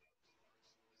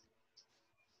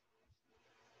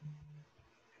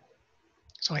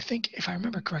 So I think, if I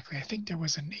remember correctly, I think there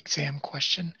was an exam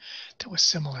question that was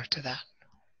similar to that.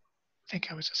 I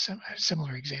think I was a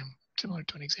similar exam, similar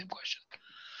to an exam question.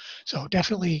 So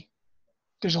definitely,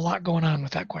 there's a lot going on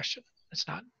with that question. It's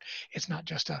not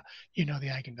just the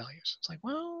eigenvalues. It's like,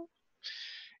 well,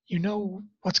 you know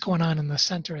what's going on in the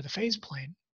center of the phase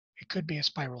plane. It could be a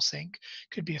spiral sink,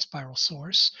 could be a spiral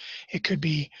source. It could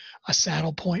be a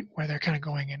saddle point where they're kind of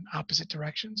going in opposite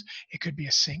directions. It could be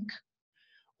a sink,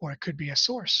 or it could be a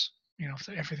source, if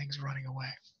everything's running away.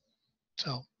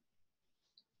 So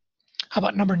how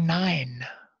about number 9?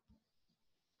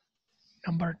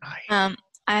 Number 9.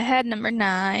 I had number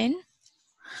 9,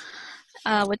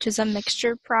 which is a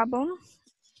mixture problem.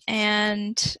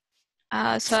 And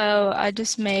so I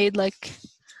just made let's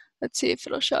see if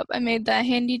it'll show up. I made that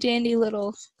handy dandy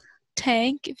little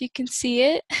tank, if you can see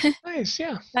it. Nice,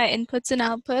 yeah. My inputs and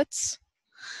outputs.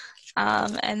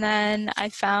 And then I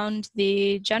found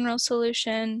the general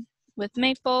solution with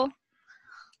maple.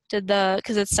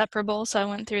 Because it's separable, so I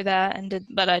went through that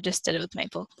but I just did it with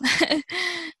maple.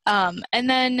 And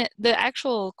then the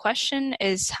actual question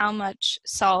is how much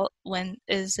salt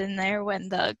is in there when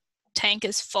the tank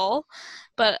is full.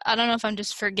 But I don't know if I'm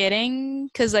just forgetting,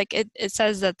 because it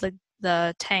says that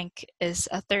the tank is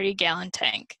a 30-gallon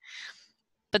tank,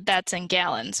 but that's in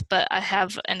gallons. But I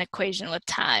have an equation with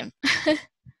time.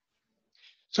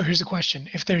 So here's the question.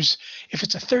 If it's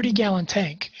a 30-gallon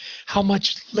tank, how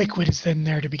much liquid is in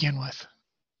there to begin with?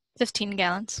 15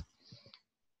 gallons.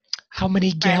 How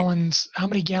many gallons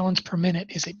per minute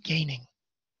is it gaining?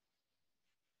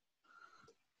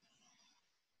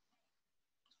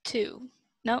 2.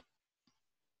 Nope.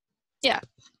 Yeah,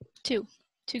 2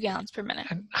 gallons per minute.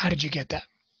 And how did you get that?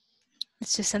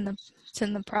 It's just in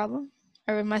the problem.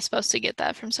 Or am I supposed to get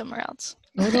that from somewhere else?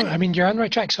 No, I mean, you're on the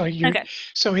right track. So Okay.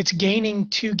 So it's gaining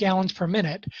 2 gallons per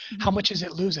minute. Mm-hmm. How much is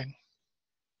it losing?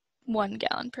 1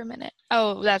 gallon per minute.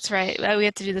 Oh, that's right. We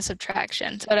have to do the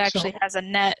subtraction. So it actually has a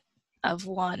net of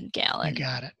 1 gallon. You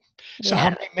got it. So how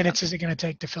many minutes is it going to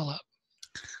take to fill up?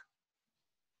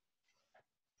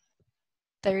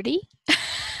 30?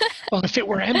 Well, if it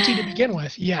were empty to begin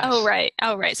with, yes. Oh, right.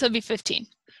 So it'd be 15,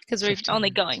 because we're only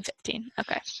minutes. going 15.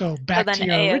 Okay. So back to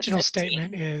your A original 15.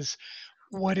 statement is,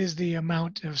 what is the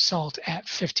amount of salt at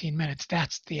 15 minutes?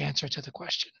 That's the answer to the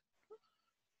question.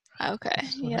 Okay.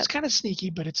 So it's kind of sneaky,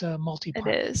 but it's a multi-part.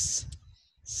 It is.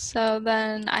 So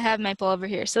then I have maple over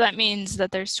here. So that means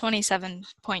that there's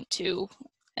 27.2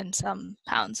 and some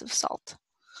pounds of salt.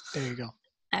 There you go.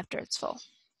 After it's full.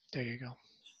 There you go.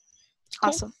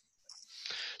 Awesome. Cool.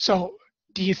 So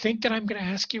do you think that I'm going to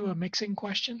ask you a mixing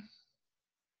question?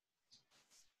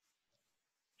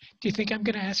 Do you think I'm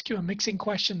going to ask you a mixing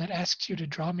question that asks you to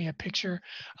draw me a picture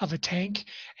of a tank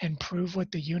and prove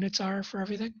what the units are for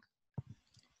everything?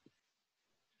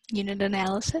 Unit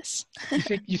analysis?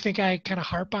 You think I kind of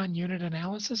harp on unit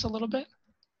analysis a little bit?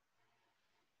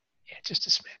 Yeah, just a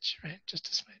smidge, right? Just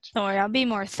a smidge. Don't worry, I'll be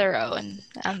more thorough.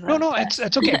 No, it's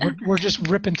okay. We're just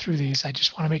ripping through these. I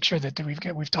just want to make sure that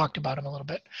we've talked about them a little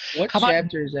bit. What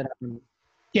chapter is that?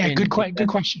 Yeah, good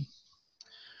question.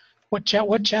 What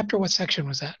chapter? What section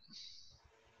was that?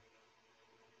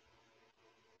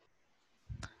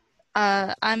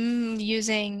 I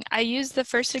used the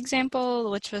first example,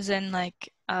 which was in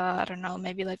I don't know,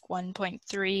 maybe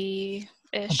 1.3-ish.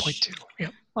 1.2,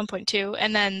 yep. 1.2,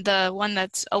 and then the one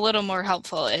that's a little more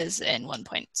helpful is in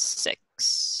 1.6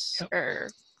 Yep. or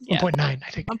 1.9, I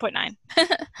think. 1.9.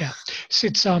 Yeah, so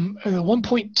it's the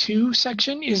 1.2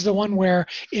 section is the one where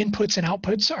inputs and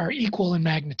outputs are equal in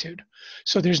magnitude,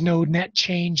 so there's no net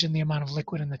change in the amount of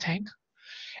liquid in the tank.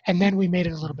 And then we made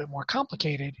it a little bit more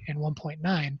complicated in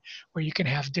 1.9, where you can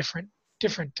have different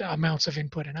amounts of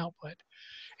input and output.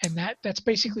 And that's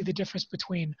basically the difference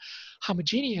between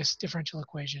homogeneous differential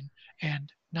equation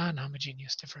and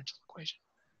non-homogeneous differential equation.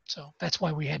 So that's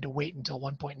why we had to wait until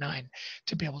 1.9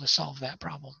 to be able to solve that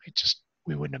problem.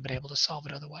 We wouldn't have been able to solve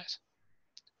it otherwise.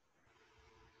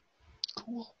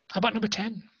 Cool. How about number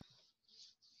 10?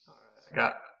 I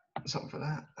got something for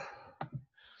that.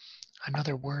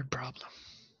 Another word problem.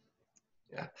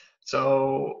 Yeah.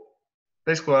 So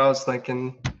basically what I was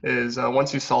thinking is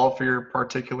once you solve for your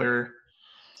particular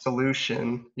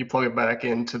solution, you plug it back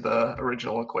into the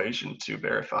original equation to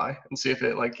verify and see if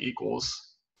it like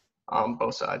equals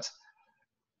both sides.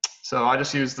 So I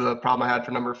just used the problem I had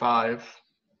for number 5,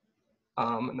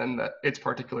 and then its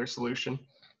particular solution.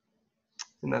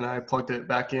 And then I plugged it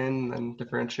back in and then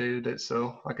differentiated it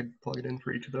so I could plug it in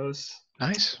for each of those.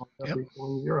 Nice. Yep.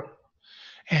 Equaling 0.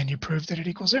 And you proved that it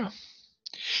equals 0.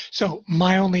 So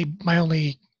my only,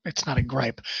 it's not a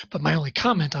gripe, but my only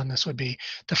comment on this would be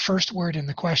the first word in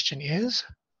the question is?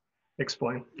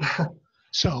 Explain.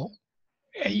 So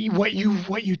what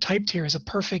you typed here is a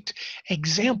perfect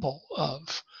example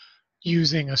of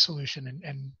using a solution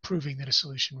and proving that a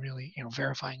solution really,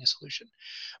 verifying a solution.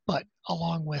 But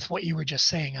along with what you were just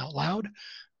saying out loud,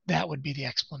 that would be the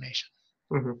explanation.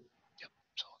 Mm-hmm. Yep.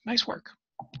 So nice work.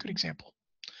 Good example.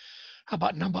 How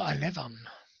about number 11?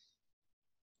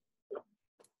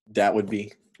 That would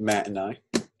be Matt and I.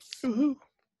 Woohoo.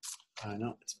 I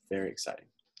know, it's very exciting.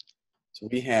 So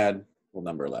we had,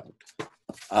 number 11.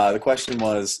 The question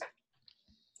was,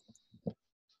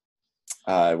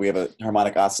 we have a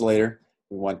harmonic oscillator.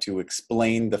 We want to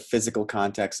explain the physical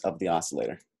context of the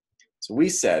oscillator. So we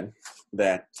said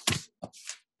that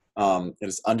it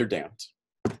is underdamped.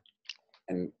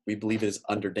 And we believe it is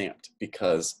underdamped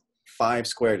because 5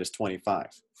 squared is 25.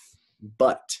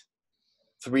 But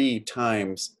 3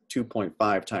 times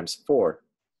 2.5 times 4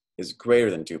 is greater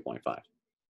than 2.5.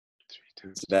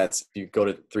 So that's, if you go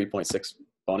to 3.6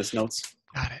 bonus notes.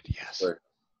 Got it, yes. Where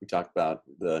we talked about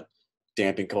the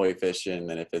damping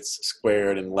coefficient, and if it's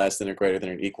squared and less than or greater than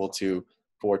or equal to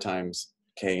 4 times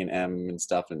K and M and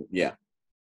stuff, and yeah.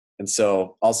 And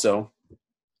so also,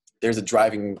 there's a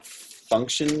driving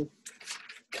function,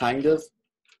 kind of,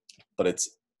 but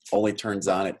it's only turns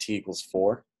on at t equals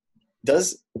 4.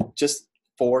 Does just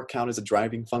 4 count as a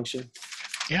driving function?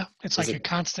 Yeah, it's like a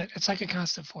constant. It's like a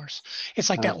constant force. It's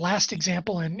like that last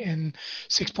example in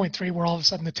 6.3 where all of a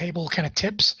sudden the table kind of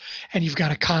tips and you've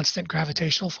got a constant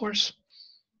gravitational force.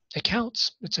 It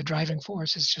counts. It's a driving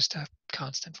force. It's just a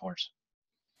constant force.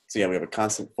 So yeah, we have a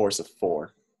constant force of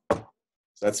 4. So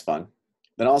that's fun.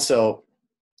 Then also,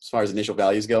 as far as initial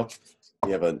values go,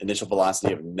 we have an initial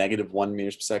velocity of -1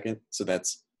 meters per second. So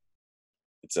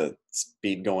it's a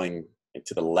speed going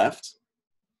to the left,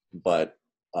 but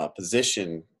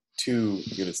position 2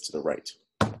 units to the right.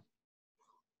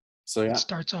 So yeah. It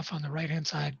starts off on the right-hand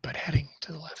side, but heading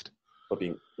to the left. But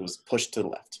it was pushed to the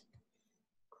left.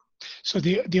 So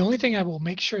the only thing I will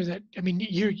make sure that, I mean,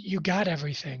 you got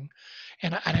everything,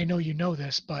 and I know you know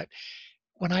this, but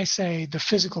when I say the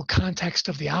physical context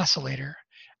of the oscillator,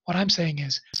 what I'm saying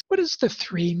is, what does the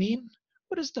 3 mean?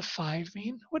 What does the 5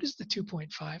 mean? What is the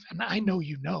 2.5? And I know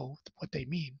you know what they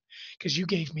mean because you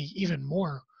gave me even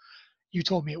more. You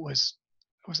told me was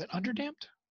it underdamped?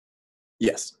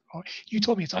 Yes. Oh, you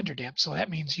told me it's underdamped, so that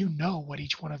means you know what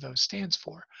each one of those stands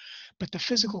for. But the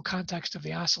physical context of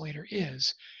the oscillator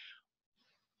is,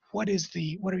 what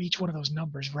do each one of those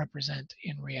numbers represent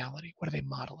in reality? What are they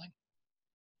modeling?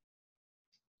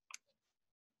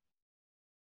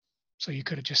 So you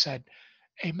could have just said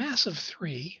a mass of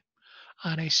 3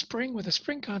 on a spring with a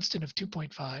spring constant of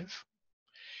 2.5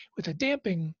 with a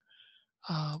damping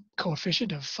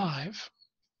coefficient of 5,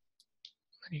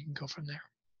 and you can go from there.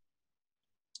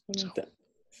 So,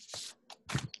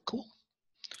 cool.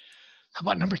 How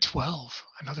about number 12?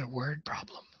 Another word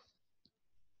problem.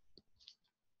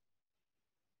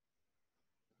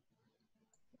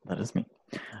 That is me.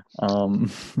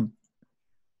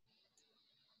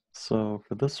 So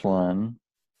for this one,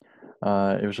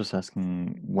 it was just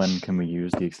asking when can we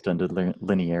use the extended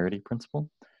linearity principle?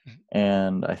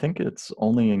 And I think it's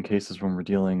only in cases when we're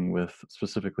dealing with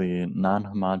specifically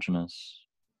non-homogeneous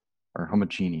or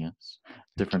homogeneous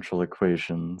differential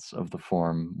equations of the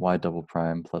form y double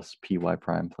prime plus py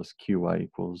prime plus qy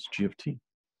equals g of t.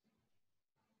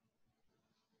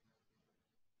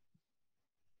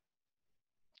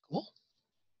 Cool.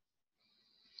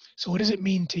 So what does it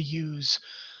mean to use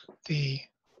the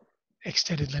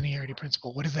extended linearity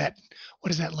principle? What does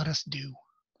that let us do?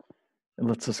 It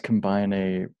lets us combine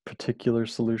a particular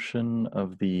solution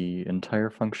of the entire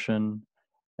function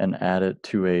and add it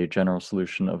to a general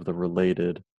solution of the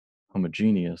related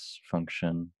homogeneous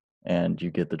function and you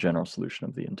get the general solution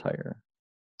of the entire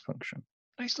function.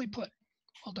 Nicely put.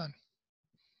 Well done.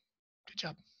 Good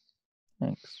job.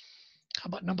 Thanks. How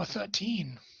about number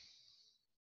 13?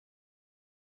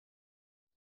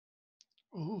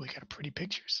 Ooh, we got pretty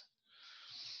pictures.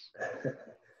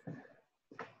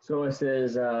 So it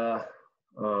says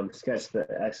sketch the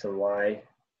x and y,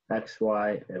 x,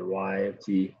 y, and y of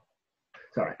t.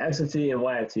 Sorry, x of t and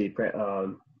y of t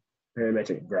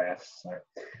parametric graphs. Sorry.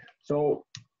 So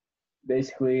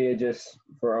basically, it just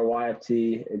for our y of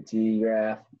t and t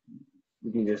graph,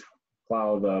 we can just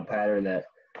follow the pattern that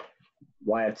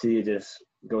y of t just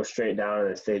goes straight down and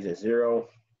it stays at 0.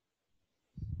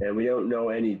 And we don't know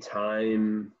any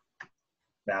time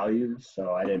values,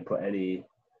 so I didn't put any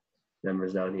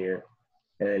numbers down here.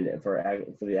 And for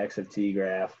the x of t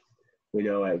graph, we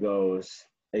know it goes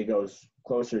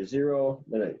closer to 0,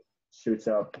 then it shoots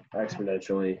up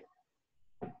exponentially.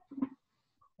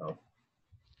 Oh.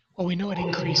 Well, we know it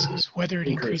increases. Whether it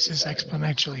increases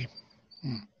exponentially,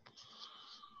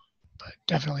 but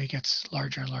definitely gets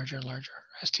larger and larger and larger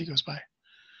as t goes by.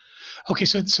 Okay,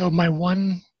 so my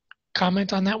one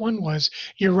comment on that one was,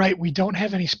 you're right, we don't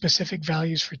have any specific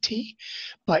values for t,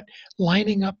 but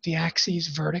lining up the axes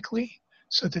vertically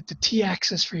so that the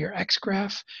t-axis for your x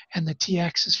graph and the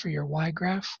t-axis for your y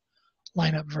graph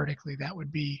line up vertically, that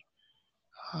would be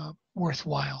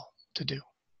worthwhile to do.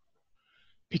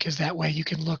 Because that way you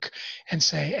can look and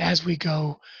say, as we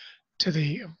go to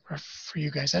the, or for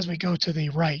you guys, as we go to the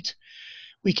right,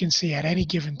 we can see at any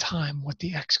given time what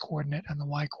the x coordinate and the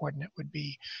y coordinate would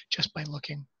be just by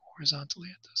looking horizontally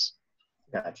at this.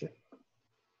 Gotcha.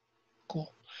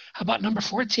 Cool. How about number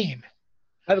 14?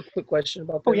 I have a quick question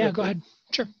about that. Oh yeah, go ahead.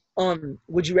 Sure.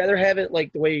 Would you rather have it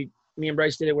like the way me and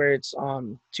Bryce did it, where it's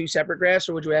two separate graphs,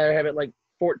 or would you rather have it like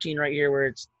 14 right here,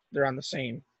 where they're on the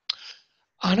same?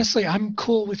 Honestly, I'm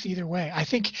cool with either way. I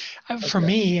think for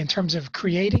me, in terms of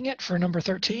creating it for number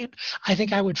 13, I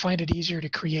think I would find it easier to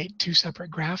create two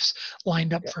separate graphs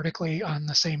lined up vertically on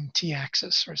the same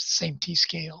t-axis or same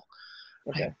t-scale.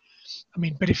 Okay. Right? I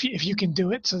mean, but if you can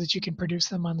do it so that you can produce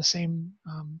them on the same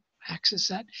axis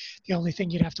set, the only thing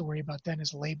you'd have to worry about then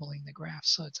is labeling the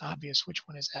graphs, so it's obvious which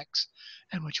one is x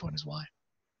and which one is y.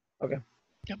 Okay.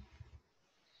 Yep.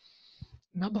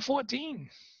 Number 14.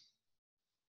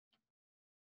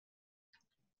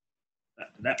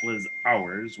 That was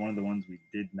ours. One of the ones we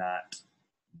did not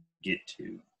get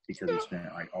to because we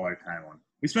spent like all our time on.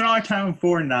 We spent all our time on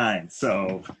 4 and 9.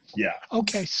 So yeah.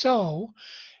 Okay, so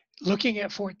looking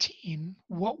at 14,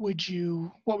 what would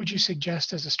you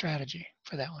suggest as a strategy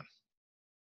for that one?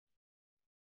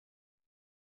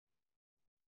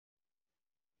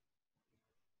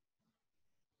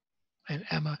 And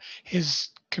Emma, his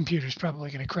computer's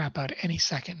probably going to crap out any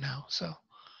second now. So,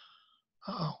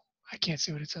 I can't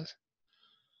see what it says.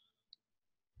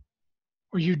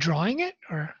 Were you drawing it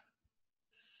or?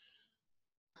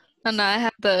 No, I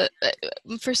have the.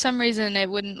 For some reason, it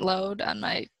wouldn't load on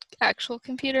my actual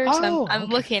computer, so I'm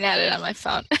okay. looking at it on my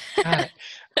phone. Got it.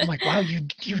 I'm like, wow, you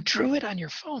drew it on your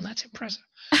phone. That's impressive.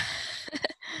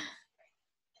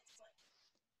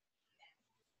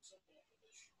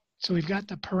 So we've got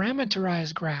the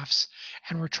parameterized graphs,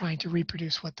 and we're trying to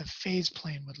reproduce what the phase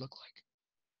plane would look like.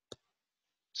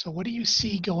 So what do you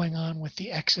see going on with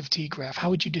the x of t graph?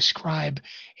 How would you describe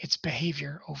its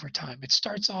behavior over time? It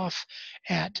starts off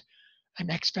at an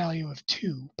x value of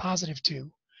 2, positive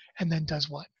 2, and then does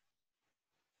what?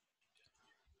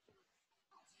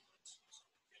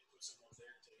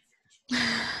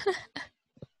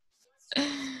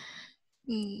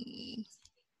 I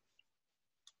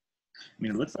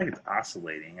mean, it looks like it's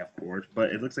oscillating, of course,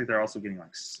 but it looks like they're also getting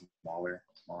like smaller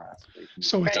oscillations.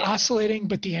 So it's oscillating,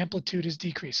 but the amplitude is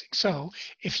decreasing. So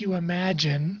if you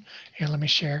imagine, here, let me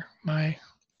share my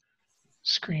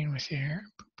screen with you here.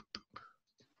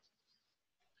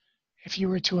 If you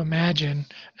were to imagine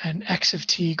an x of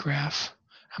t graph,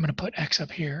 I'm going to put x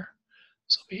up here.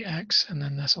 This will be x, and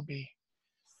then this will be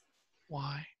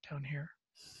y down here.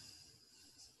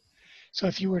 So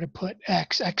if you were to put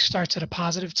x starts at a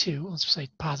positive 2. Let's say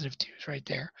positive 2 is right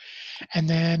there. And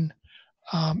then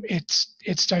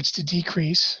it starts to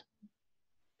decrease.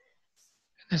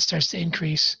 And then starts to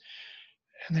increase.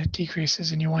 And then it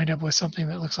decreases, and you wind up with something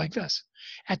that looks like this.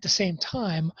 At the same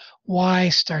time, y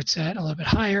starts at a little bit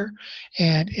higher,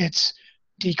 and it's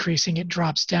decreasing. It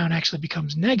drops down, actually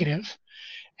becomes negative,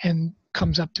 and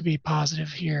comes up to be positive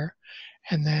here,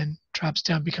 and then drops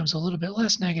down, becomes a little bit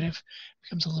less negative,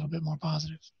 becomes a little bit more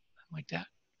positive, like that,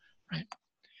 right?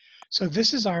 So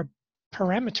this is our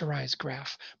parameterized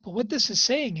graph. But what this is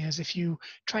saying is, if you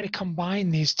try to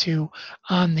combine these two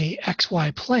on the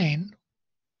xy plane,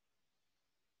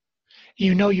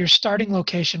 You know your starting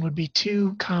location would be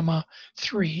 2,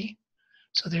 3.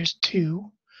 So there's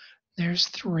 2, there's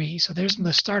 3. So there's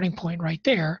the starting point right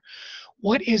there.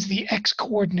 What is the x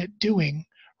coordinate doing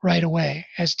right away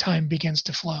as time begins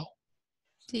to flow?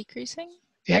 Decreasing?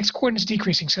 The x coordinate is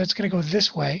decreasing, so it's going to go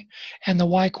this way, and the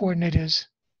y coordinate is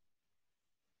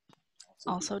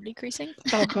Also decreasing?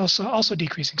 also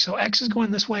decreasing. So x is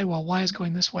going this way while y is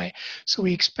going this way. So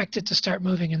we expect it to start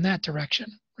moving in that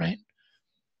direction, right?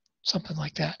 Something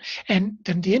like that. And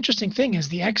then the interesting thing is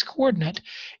the x coordinate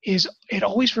it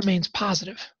always remains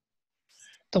positive.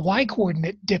 The y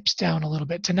coordinate dips down a little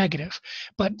bit to negative,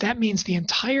 but that means the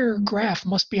entire graph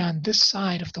must be on this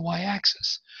side of the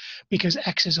y-axis because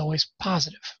x is always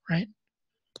positive, right?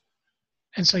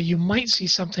 And so you might see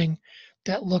something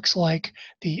that looks like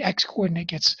the x coordinate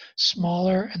gets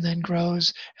smaller and then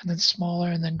grows and then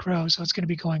smaller and then grows. So it's going to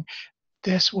be going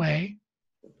this way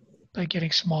by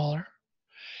getting smaller.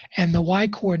 And the y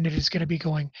coordinate is going to be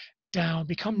going down,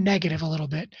 become negative a little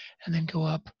bit, and then go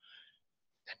up,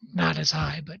 not as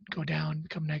high, but go down,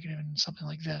 become negative, and something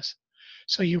like this.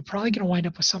 So you're probably going to wind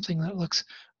up with something that looks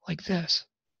like this.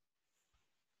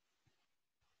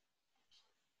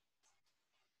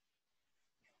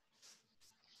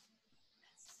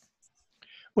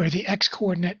 Where the x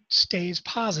coordinate stays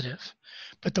positive,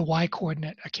 but the y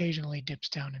coordinate occasionally dips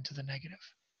down into the negative.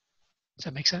 Does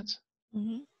that make sense?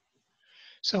 Mm-hmm.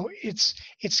 So it's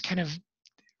kind of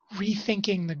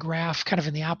rethinking the graph kind of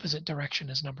in the opposite direction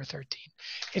as number 13.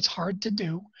 It's hard to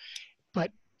do,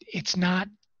 but it's not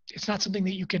something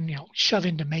that you can shove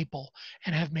into Maple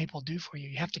and have Maple do for you.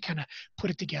 You have to kind of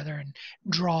put it together and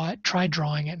draw it, try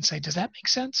drawing it and say, does that make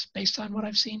sense based on what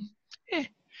I've seen? A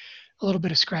little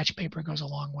bit of scratch paper goes a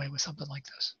long way with something like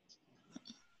this.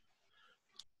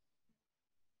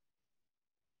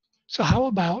 So how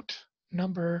about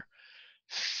number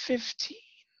 15?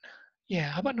 Yeah,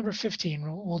 how about number 15?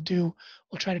 We'll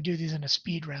try to do these in a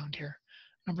speed round here.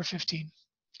 Number 15.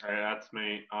 All right, that's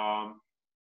me.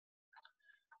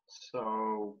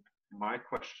 So my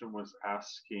question was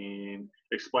asking,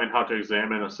 explain how to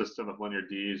examine a system of linear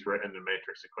Ds written in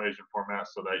matrix equation format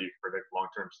so that you can predict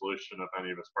long-term solution of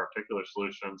any of its particular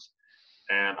solutions.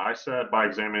 And I said by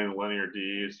examining linear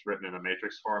Ds written in a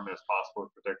matrix form, it's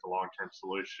possible to predict a long-term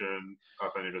solution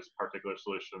of any of its particular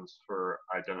solutions for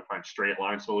identifying straight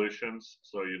line solutions,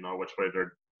 so you know which way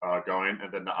they're going,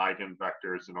 and then the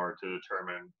eigenvectors in order to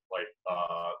determine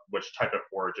which type of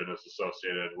origin is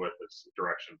associated with its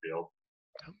direction field.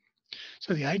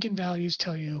 So the eigenvalues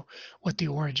tell you what the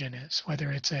origin is,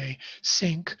 whether it's a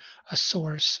sink, a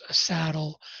source, a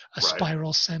saddle, a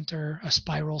spiral center, a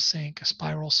spiral sink, a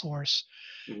spiral source,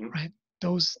 right?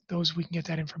 Those we can get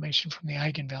that information from the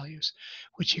eigenvalues,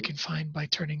 which you can find by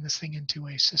turning this thing into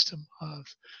a system of,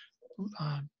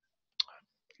 a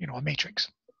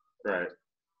matrix. Right.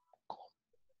 Cool.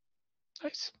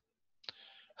 Nice.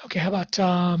 Okay, how about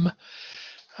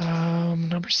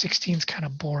number 16 is kind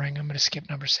of boring. I'm going to skip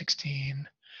number 16.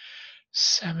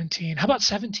 17. How about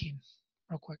 17?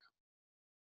 Real quick.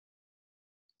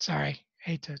 Sorry,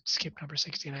 hate to skip number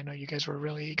 16. I know you guys were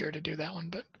really eager to do that one,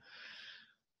 but.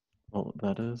 Well,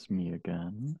 that is me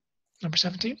again. Number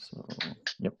 17? So,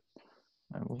 yep,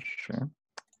 I will share.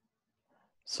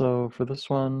 So for this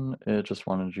one, it just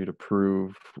wanted you to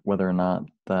prove whether or not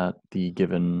that the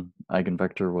given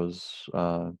eigenvector was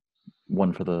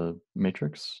one for the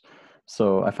matrix.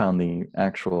 So I found the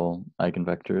actual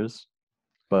eigenvectors,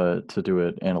 but to do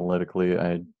it analytically,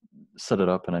 I set it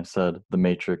up and I said the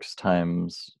matrix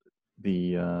times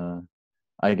the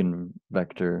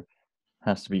eigenvector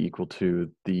has to be equal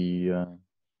to the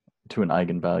to an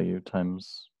eigenvalue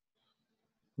times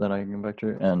that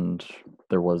eigenvector, and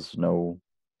there was no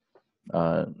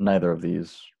neither of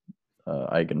these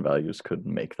eigenvalues could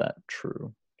make that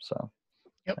true. So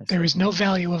yep, there is no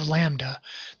value of lambda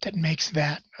that makes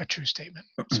that a true statement.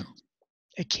 So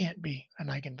it can't be an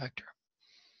eigenvector.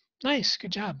 Nice,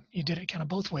 good job. You did it kind of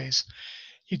both ways.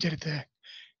 You did it the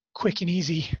quick and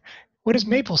easy. What does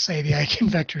Maple say the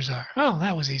eigenvectors are? Oh,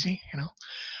 that was easy,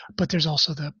 But there's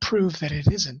also the prove that it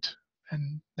isn't,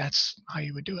 and that's how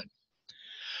you would do it.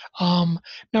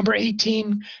 Number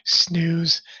 18,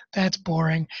 snooze. That's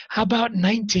boring. How about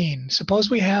 19?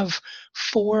 Suppose we have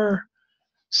 4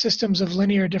 systems of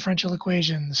linear differential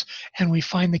equations, and we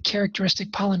find the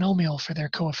characteristic polynomial for their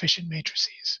coefficient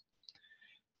matrices.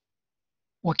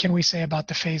 What can we say about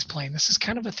the phase plane? This is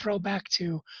kind of a throwback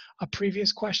to a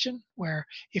previous question where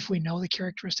if we know the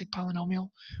characteristic polynomial,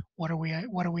 what are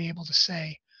we able to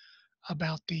say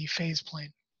about the phase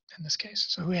plane in this case?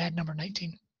 So who had number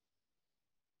 19?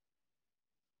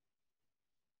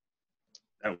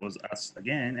 That was us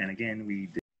again, and again we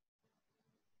did.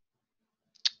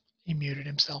 He muted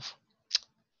himself.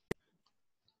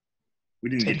 We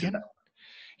didn't Say it get to again. that.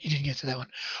 You didn't get to that one.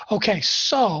 Okay,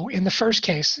 so in the first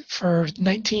case, for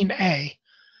 19A,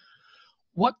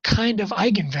 what kind of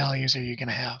eigenvalues are you going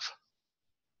to have?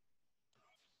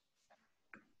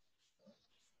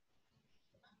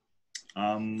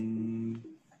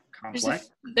 Complex.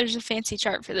 There's a fancy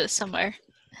chart for this somewhere.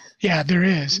 Yeah, there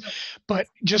is. But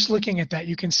just looking at that,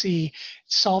 you can see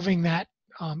solving that,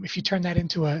 if you turn that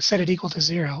into set it equal to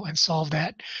 0 and solve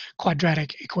that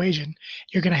quadratic equation,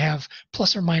 you're going to have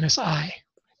plus or minus I,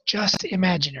 just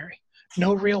imaginary.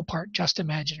 No real part, just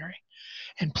imaginary.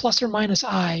 And plus or minus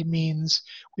I means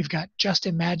we've got just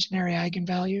imaginary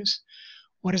eigenvalues.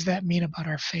 What does that mean about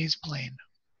our phase plane?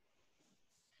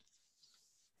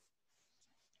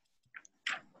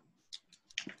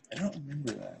 I don't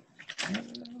remember that.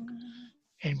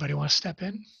 Anybody want to step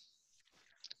in?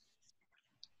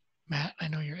 Matt, I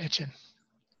know you're itching.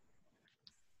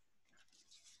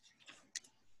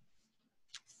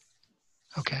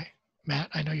 Okay. Matt,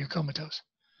 I know you're comatose.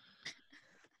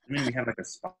 I mean, we have like a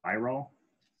spiral.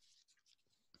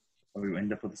 Or we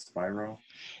end up with a spiral.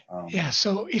 Yeah,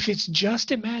 so if it's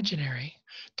just imaginary,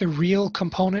 the real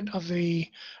component of the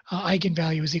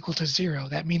eigenvalue is equal to 0.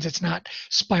 That means it's not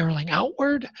spiraling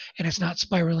outward and it's not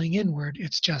spiraling inward.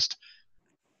 It's just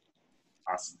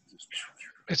Around.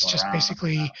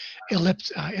 basically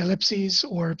ellipses,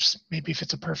 or maybe if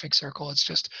it's a perfect circle, it's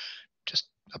just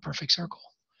a perfect circle.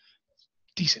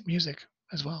 Decent music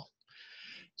as well.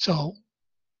 So,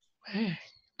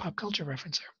 pop culture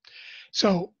reference there.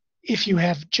 So if you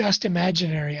have just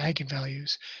imaginary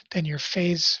eigenvalues, then your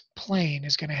phase plane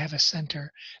is going to have a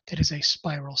center that is a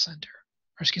spiral center.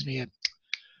 Or excuse me,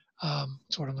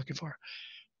 that's what I'm looking for.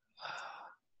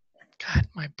 God,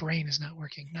 my brain is not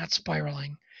working. Not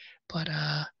spiraling, but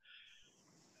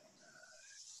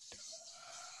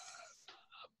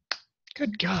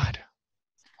good God.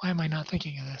 Why am I not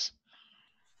thinking of this?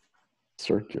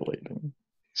 Circulating.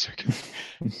 It's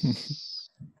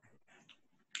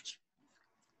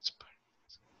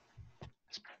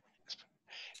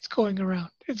going around.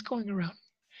 It's going around.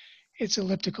 It's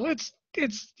elliptical. It's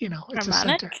it's a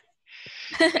Harmonic? center.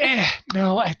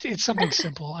 No, it's something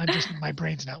simple. My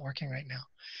brain's not working right now.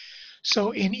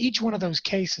 So in each one of those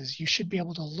cases, you should be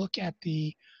able to look at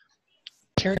the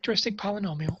characteristic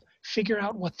polynomial, figure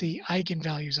out what the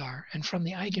eigenvalues are, and from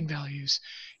the eigenvalues,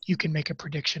 you can make a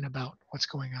prediction about what's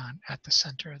going on at the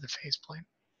center of the phase plane.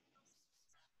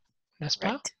 N'est-ce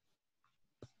pas?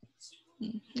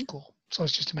 Mm-hmm. Cool. So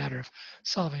it's just a matter of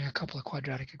solving a couple of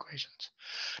quadratic equations.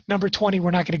 Number 20,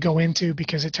 we're not going to go into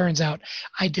because it turns out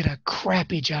I did a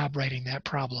crappy job writing that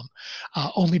problem,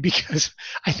 only because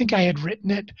I think I had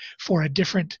written it for a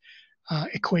different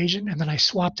equation, and then I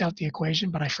swapped out the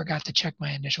equation, but I forgot to check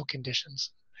my initial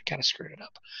conditions. I kind of screwed it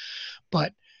up.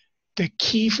 But the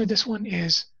key for this one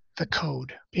is the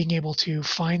code, being able to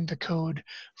find the code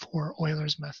for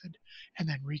Euler's method and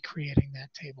then recreating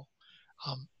that table.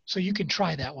 So you can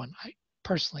try that one.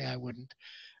 Personally, I wouldn't.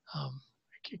 I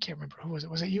can't remember who was it.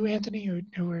 Was it you, Anthony? Who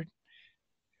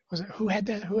had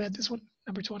that? Who had this one?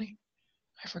 Number 20?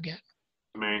 I forget.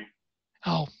 Me.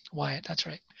 Oh, Wyatt. That's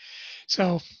right.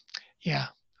 So, yeah.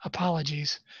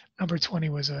 Apologies. Number 20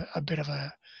 was a bit of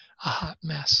a hot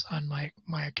mess on my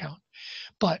account.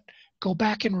 But go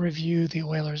back and review the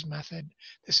Euler's method.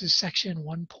 This is section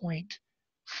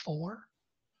 1.4.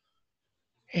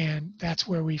 And that's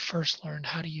where we first learned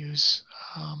how to use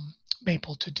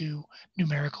Maple to do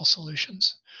numerical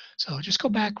solutions. So just go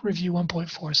back, review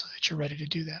 1.4 so that you're ready to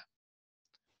do that.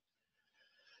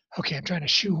 Okay, I'm trying to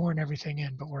shoehorn everything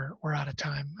in, but we're out of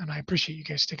time. And I appreciate you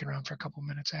guys sticking around for a couple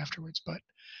minutes afterwards. But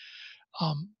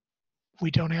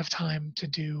we don't have time to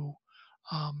do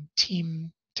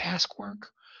team task work,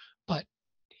 but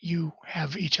you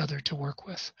have each other to work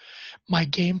with. My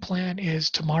game plan is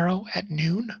tomorrow at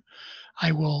noon.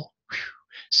 I will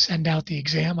send out the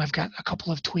exam. I've got a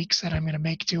couple of tweaks that I'm going to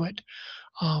make to it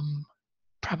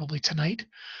probably tonight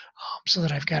so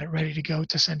that I've got it ready to go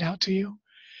to send out to you.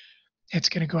 It's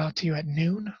going to go out to you at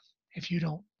noon. If you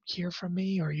don't hear from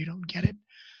me or you don't get it,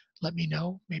 let me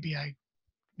know. Maybe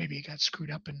it got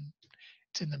screwed up and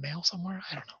it's in the mail somewhere.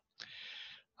 I don't know.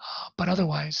 But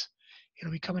otherwise,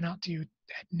 it'll be coming out to you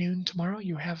at noon tomorrow.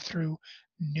 You have through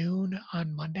noon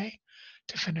on Monday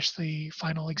to finish the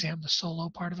final exam, the solo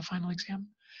part of the final exam.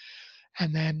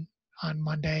 And then on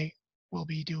Monday, we'll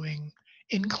be doing,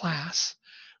 in class,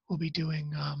 we'll be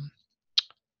doing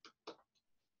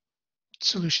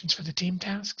solutions for the team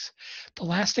tasks. The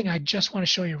last thing I just want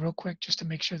to show you real quick, just to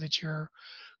make sure that you're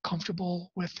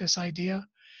comfortable with this idea,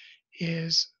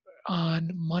 is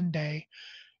on Monday,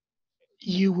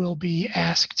 you will be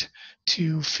asked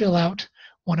to fill out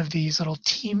one of these little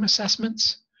team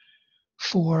assessments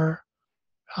for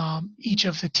each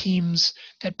of the teams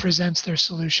that presents their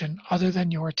solution other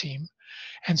than your team.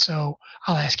 And so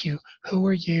I'll ask you, who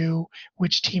are you?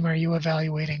 Which team are you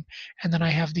evaluating? And then I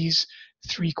have these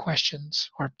 3 questions,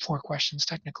 or 4 questions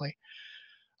technically.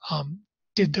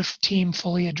 Did the team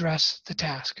fully address the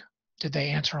task? Did they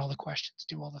answer all the questions,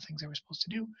 do all the things they were supposed to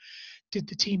do? Did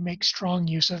the team make strong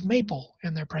use of Maple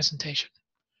in their presentation?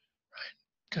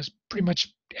 Right? Because pretty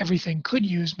much everything could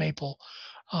use Maple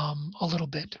a little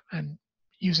bit, and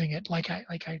using it like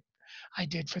I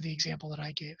did for the example that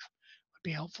I gave would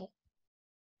be helpful.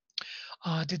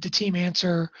 Did the team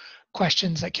answer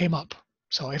questions that came up?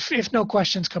 So if no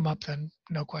questions come up, then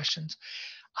no questions.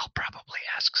 I'll probably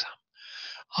ask some.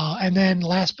 And then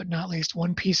last but not least,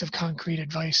 one piece of concrete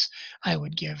advice I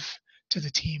would give to the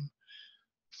team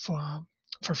for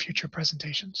future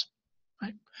presentations.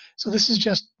 Right? So this is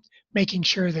just making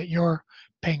sure that you're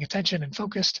paying attention and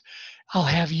focused. I'll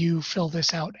have you fill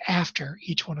this out after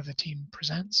each one of the team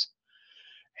presents,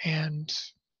 and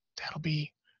that'll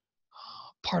be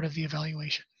part of the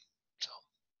evaluation. So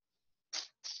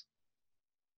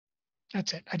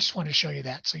that's it. I just wanted to show you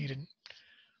that so you didn't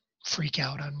freak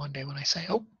out on Monday when I say,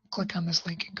 oh, click on this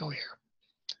link and go here.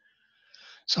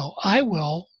 So I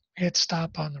will hit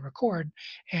stop on the record,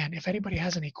 and if anybody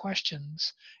has any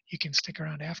questions, you can stick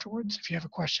around afterwards. If you have a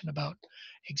question about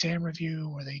exam review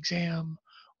or the exam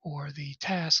or the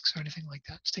tasks or anything like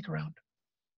that, stick around.